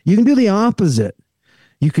translation. You can do the opposite.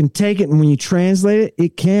 You can take it, and when you translate it,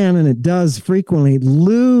 it can, and it does frequently,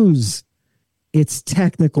 lose its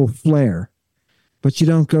technical flair. But you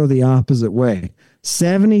don't go the opposite way.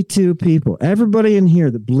 72 people, everybody in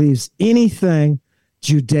here that believes anything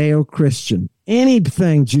Judeo-Christian,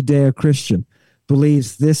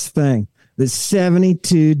 believes this thing, that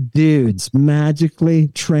 72 dudes magically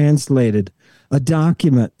translated a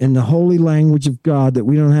document in the holy language of God that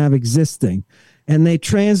we don't have existing. And they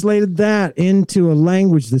translated that into a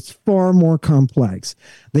language that's far more complex.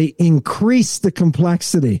 They increased the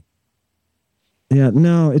complexity. Yeah,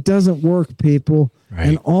 no, it doesn't work, people. Right.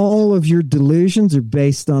 And all of your delusions are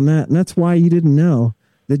based on that. And that's why you didn't know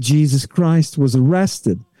that Jesus Christ was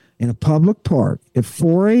arrested in a public park at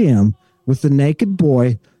 4 a.m. with a naked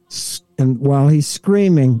boy, and while he's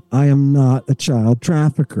screaming, "I am not a child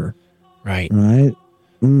trafficker." Right. Right.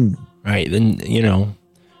 Right. Then,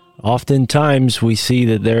 oftentimes we see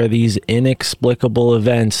that there are these inexplicable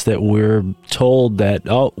events that we're told that,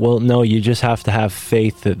 oh, well, no, you just have to have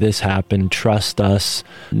faith that this happened. Trust us,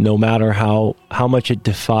 no matter how much it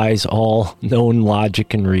defies all known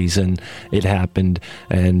logic and reason, it happened.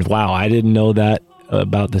 And wow, I didn't know that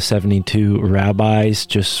about the 72 rabbis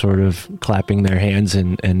just sort of clapping their hands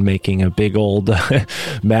and making a big old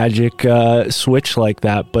magic switch like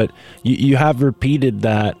that. But you have repeated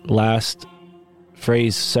that last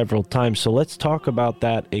phrase several times. So let's talk about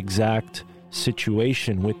that exact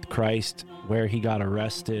situation with Christ, where he got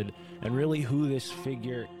arrested, and really who this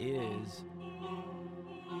figure is.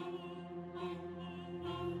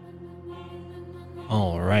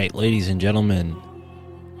 All right, ladies and gentlemen,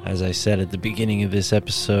 as I said at the beginning of this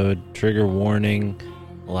episode, trigger warning,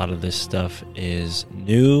 a lot of this stuff is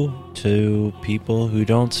new to people who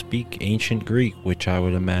don't speak ancient Greek, which I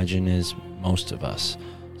would imagine is most of us.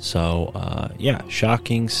 So,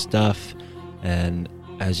 shocking stuff. And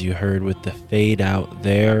as you heard with the fade out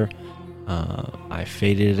there, I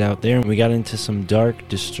faded it out there, and we got into some dark,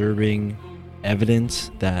 disturbing evidence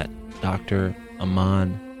that Dr.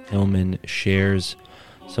 Ammon Hillman shares,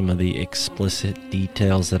 some of the explicit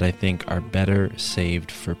details that I think are better saved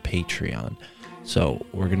for Patreon. So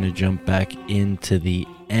we're going to jump back into the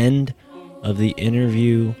end of the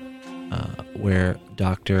interview where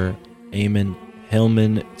Dr. Ammon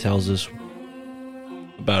Hillman tells us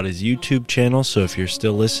about his YouTube channel. So if you're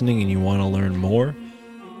still listening and you want to learn more,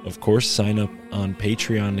 of course, sign up on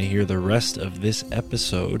Patreon to hear the rest of this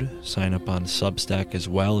episode. Sign up on Substack as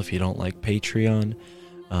well if you don't like Patreon.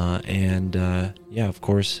 Of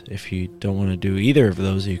course, if you don't want to do either of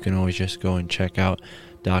those, you can always just go and check out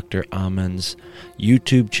Dr. Ammon's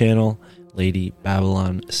YouTube channel, Lady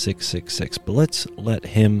Babylon 666. But let's let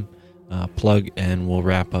him plug, and we'll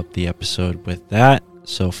wrap up the episode with that.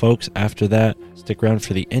 So, folks, after that, stick around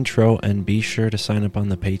for the intro, and be sure to sign up on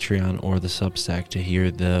the Patreon or the Substack to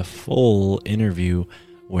hear the full interview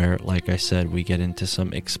where, like I said, we get into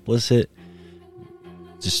some explicit,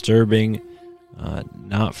 disturbing,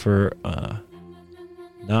 not for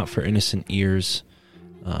innocent ears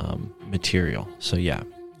material. So yeah,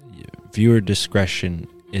 viewer discretion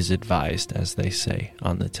is advised, as they say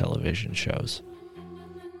on the television shows.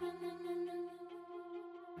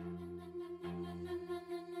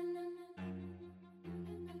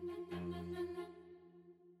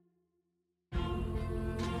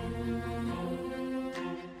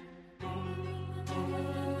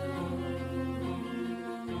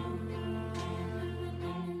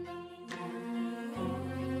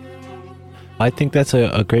 I think that's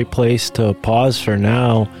a great place to pause for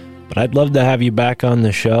now, but I'd love to have you back on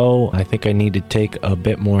the show. I think I need to take a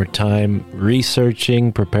bit more time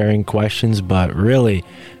researching, preparing questions, but really,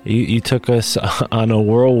 you took us on a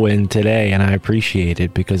whirlwind today, and I appreciate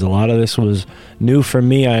it because a lot of this was new for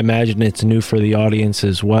me. I imagine it's new for the audience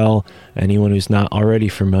as well, anyone who's not already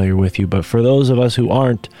familiar with you. But for those of us who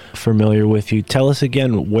aren't familiar with you, tell us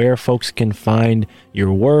again where folks can find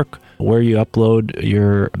your work, where you upload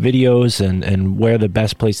your videos, and where the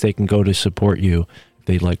best place they can go to support you if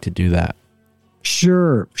they'd like to do that.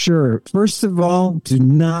 Sure. First of all, do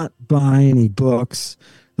not buy any books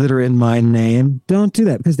that are in my name. Don't do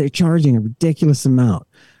that because they're charging a ridiculous amount.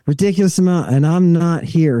 And I'm not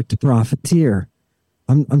here to profiteer.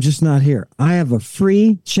 I'm just not here. I have a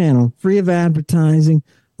free channel, free of advertising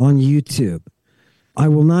on YouTube. I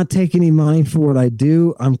will not take any money for what I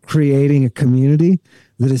do. I'm creating a community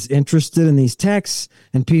that is interested in these texts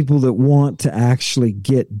and people that want to actually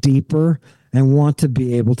get deeper and want to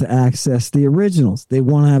be able to access the originals. They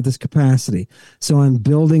want to have this capacity. So I'm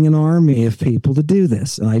building an army of people to do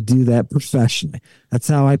this, and I do that professionally. That's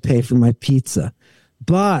how I pay for my pizza.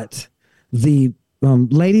 But the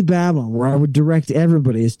Lady Babylon, where I would direct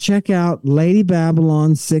everybody, is check out Lady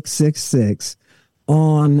Babylon 666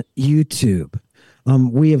 on YouTube.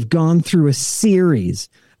 We have gone through a series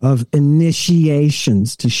of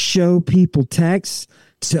initiations to show people texts,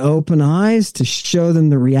 to open eyes, to show them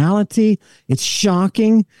the reality. It's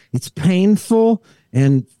shocking, it's painful,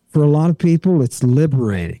 and for a lot of people, it's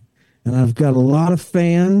liberating. And I've got a lot of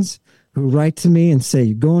fans who write to me and say,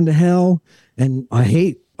 you're going to hell, and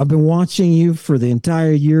I've been watching you for the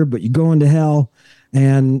entire year, but you're going to hell.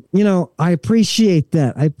 And, I appreciate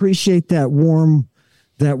that. I appreciate that warm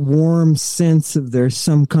sense of there's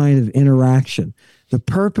some kind of interaction. The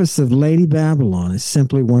purpose of Lady Babylon is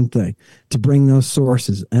simply one thing, to bring those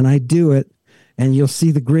sources. And I do it, and you'll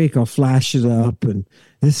see the Greek. I'll flash it up. And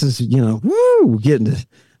this is, we're getting to,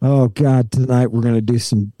 oh, God, tonight we're going to do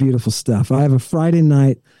some beautiful stuff. I have a Friday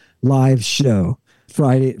night live show,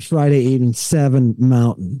 Friday evening, 7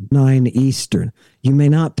 Mountain, 9 Eastern. You may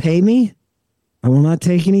not pay me. I will not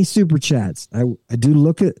take any super chats. I do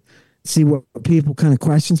look at, see what people kind of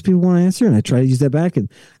questions people want to answer, and I try to use that back, and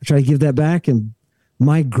I try to give that back. And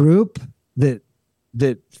my group that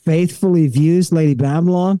faithfully views Lady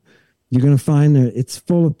Babylon, you're going to find that it's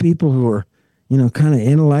full of people who are, kind of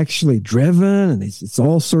intellectually driven, and it's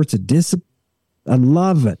all sorts of discipline. I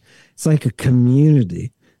love it. It's like a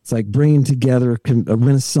community. It's like bringing together a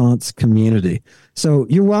Renaissance community. So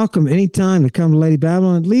you're welcome anytime to come to Lady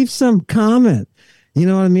Babylon. Leave some comment. You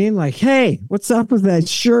know what I mean? Like, hey, what's up with that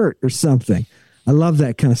shirt or something? I love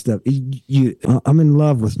that kind of stuff. I'm in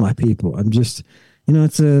love with my people. I'm just, I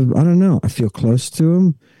don't know. I feel close to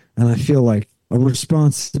them, and I feel like a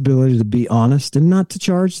responsibility to be honest and not to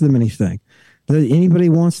charge them anything. That anybody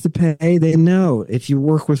wants to pay, they know if you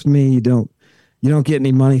work with me, you don't get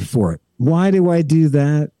any money for it. Why do I do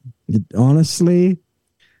that? Honestly,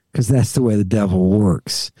 because that's the way the devil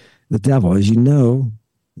works. The devil, as you know,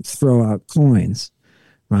 throw out coins,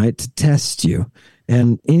 right, to test you.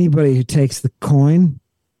 And anybody who takes the coin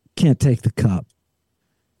can't take the cup,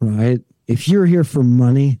 right? If you're here for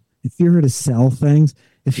money, if you're here to sell things,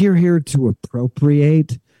 if you're here to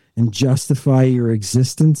appropriate and justify your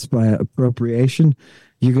existence by appropriation,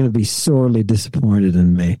 you're going to be sorely disappointed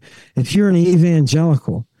in me. If you're an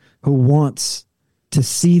evangelical who wants to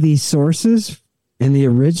see these sources in the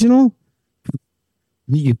original,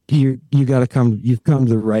 you got to come. You've come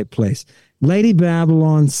to the right place. Lady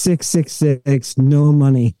Babylon 666. No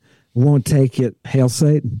money, won't take it. Hail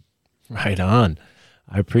Satan. Right on.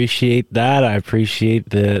 I appreciate that. I appreciate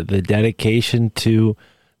the dedication to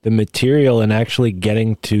the material and actually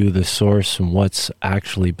getting to the source and what's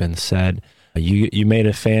actually been said. You made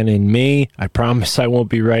a fan in me. I promise I won't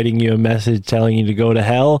be writing you a message telling you to go to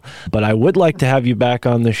hell, but I would like to have you back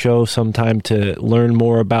on the show sometime to learn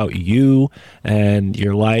more about you and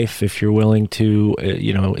your life, if you're willing to,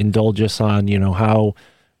 indulge us on, how,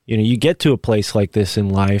 you get to a place like this in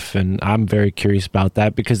life. And I'm very curious about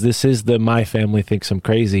that, because this is the My Family Thinks I'm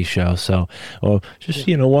Crazy show. So, want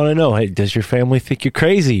to know, hey, does your family think you're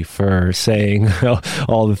crazy for saying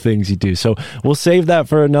all the things you do? So we'll save that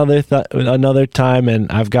for another time.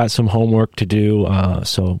 And I've got some homework to do.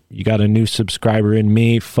 So you got a new subscriber in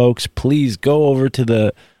me, folks. Please go over to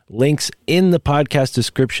the links in the podcast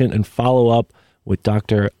description and follow up with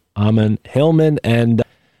Dr. Ammon Hillman, and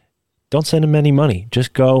don't send him any money.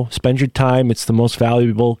 Just go, spend your time. It's the most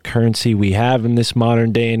valuable currency we have in this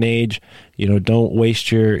modern day and age. Don't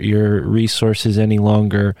waste your resources any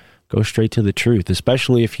longer. Go straight to the truth,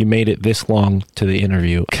 especially if you made it this long to the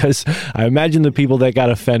interview, because I imagine the people that got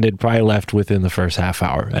offended probably left within the first half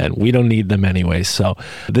hour, and we don't need them anyway. So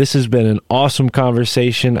this has been an awesome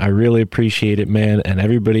conversation. I really appreciate it, man. And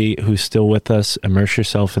everybody who's still with us, immerse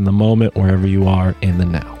yourself in the moment wherever you are in the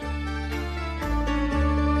now.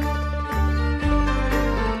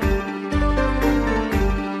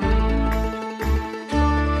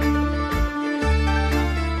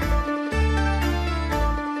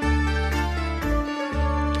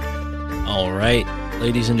 Right,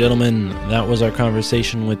 ladies and gentlemen, that was our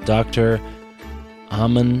conversation with Dr.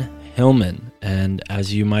 Ammon Hillman. And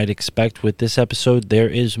as you might expect with this episode, there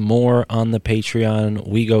is more on the Patreon.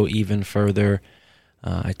 We go even further.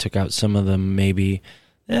 I took out some of them maybe.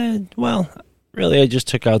 Really, I just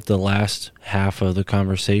took out the last half of the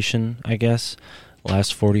conversation, I guess.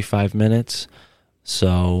 Last 45 minutes.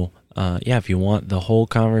 So if you want the whole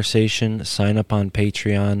conversation, sign up on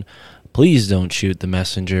Patreon. Please don't shoot the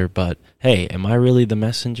messenger, but hey, am I really the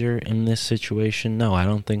messenger in this situation? No, I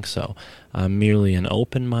don't think so. I'm merely an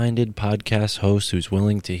open-minded podcast host who's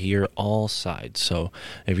willing to hear all sides. So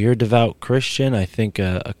if you're a devout Christian, I think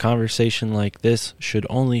a conversation like this should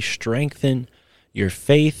only strengthen your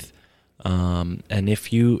faith. And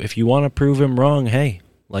if you want to prove him wrong, hey,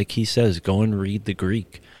 like he says, go and read the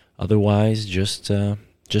Greek. Otherwise, just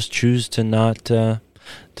choose to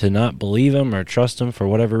not believe him or trust him for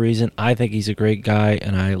whatever reason. I think he's a great guy,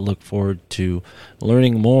 and I look forward to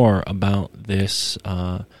learning more about this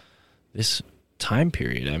this time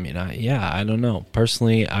period. I mean, I don't know.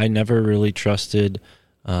 Personally, I never really trusted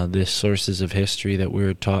the sources of history that we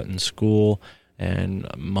were taught in school, and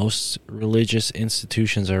most religious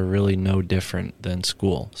institutions are really no different than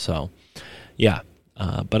school. So, yeah.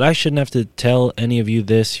 But I shouldn't have to tell any of you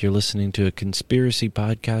this. You're listening to a conspiracy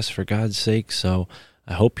podcast, for God's sake, so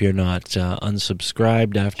I hope you're not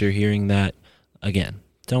unsubscribed after hearing that. Again,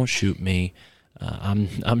 don't shoot me.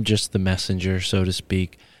 I'm just the messenger, so to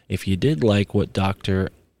speak. If you did like what Dr.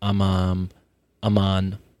 Ammon,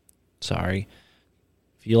 if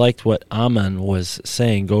you liked what Ammon was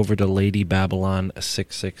saying, go over to Lady Babylon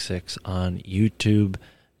 666 on YouTube.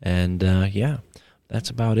 And that's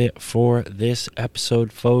about it for this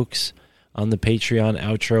episode, folks. On the Patreon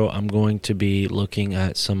outro, I'm going to be looking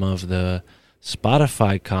at some of the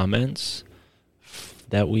Spotify comments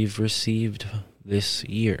that we've received this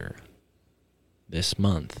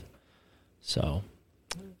month. So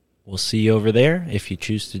we'll see you over there if you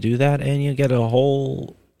choose to do that, and you get a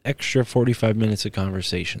whole extra 45 minutes of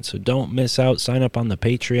conversation. So don't miss out. Sign up on the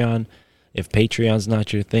Patreon. If Patreon's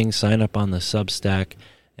not your thing, sign up on the Substack,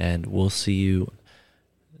 and we'll see you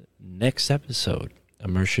next episode.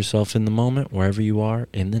 Immerse yourself in the moment, wherever you are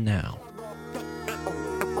in the now.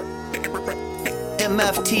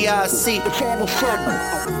 MFTIC.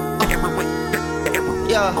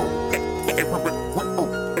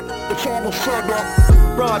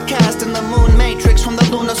 Broadcasting the moon matrix from the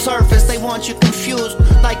lunar surface. They want you confused,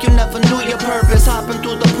 like you never knew your purpose. Hopping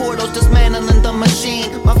through the portals, dismantling the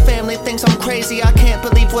machine. My family thinks I'm crazy, I can't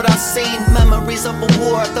believe what I've seen. Memories of a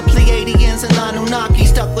war, the Pleiadians and Anunnaki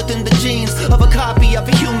stuck within the genes of a copy of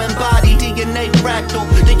a human body. DNA fractal,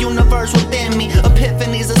 the universe within me.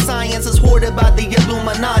 Epiphanies of science is hoarded by the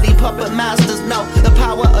Illuminati. Puppet masters know the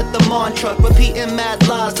power of the mantra, repeating mad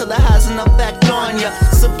lies till it has an effect on ya.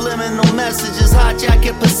 Subliminal messages hijack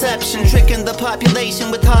your perception, tricking the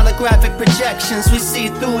population with holographic projections. We see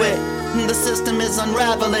through it. The system is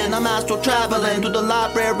unraveling. I'm astral traveling through the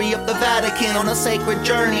library of the Vatican on a sacred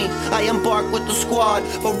journey. I embark with the squad,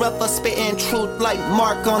 forever spitting truth like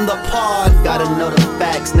Mark on the pod. Gotta know the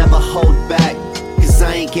facts, never hold back, cause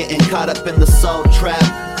I ain't getting caught up in the soul trap.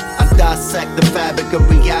 I dissect the fabric of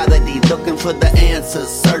reality, looking for the answers,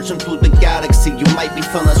 searching through the galaxy. You might be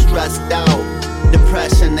feeling stressed out.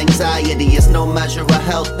 Depression, anxiety is no measure of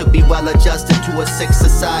health. To be well adjusted to a sick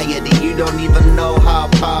society, you don't even know how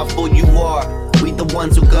powerful you are. We the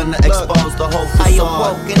ones who gonna expose the whole facade. I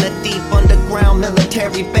awoke in a deep underground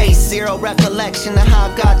military base. Zero recollection of how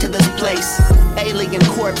I got to this place. Alien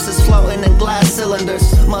corpses floating in glass cylinders.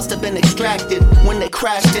 Must have been extracted when they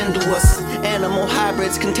crashed into us. Animal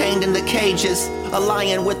hybrids contained in the cages. A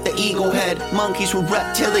lion with the eagle head. Monkeys with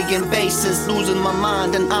reptilian faces. Losing my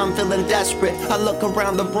mind and I'm feeling desperate. I look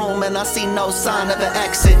around the room and I see no sign of an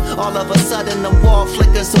exit. All of a sudden the wall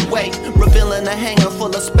flickers away, revealing a hangar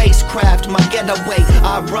full of spacecraft. My getaway.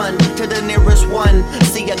 I run to the nearest one.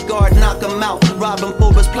 See a guard knock him out. Rob him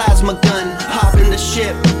for his plasma gun. Hop in the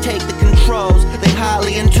ship, take the controls. They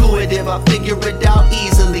highly intuitive, I figure it out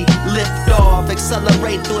easily. Lift off,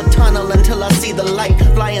 accelerate through a tunnel until I see the light.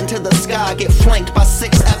 Fly into the sky, get flanked by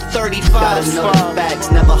 6 F-35s. Gotta know the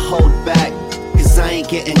facts, never hold back, cause I ain't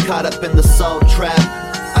getting caught up in the soul trap.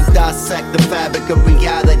 I dissect the fabric of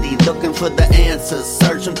reality, looking for the answers,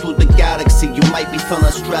 searching through the galaxy. You might be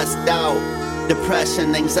feeling stressed out.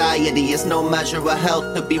 Depression, anxiety is no measure of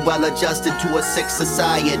health. To be well adjusted to a sick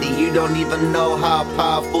society, you don't even know how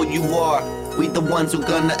powerful you are. We the ones who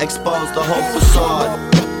gonna expose the whole facade.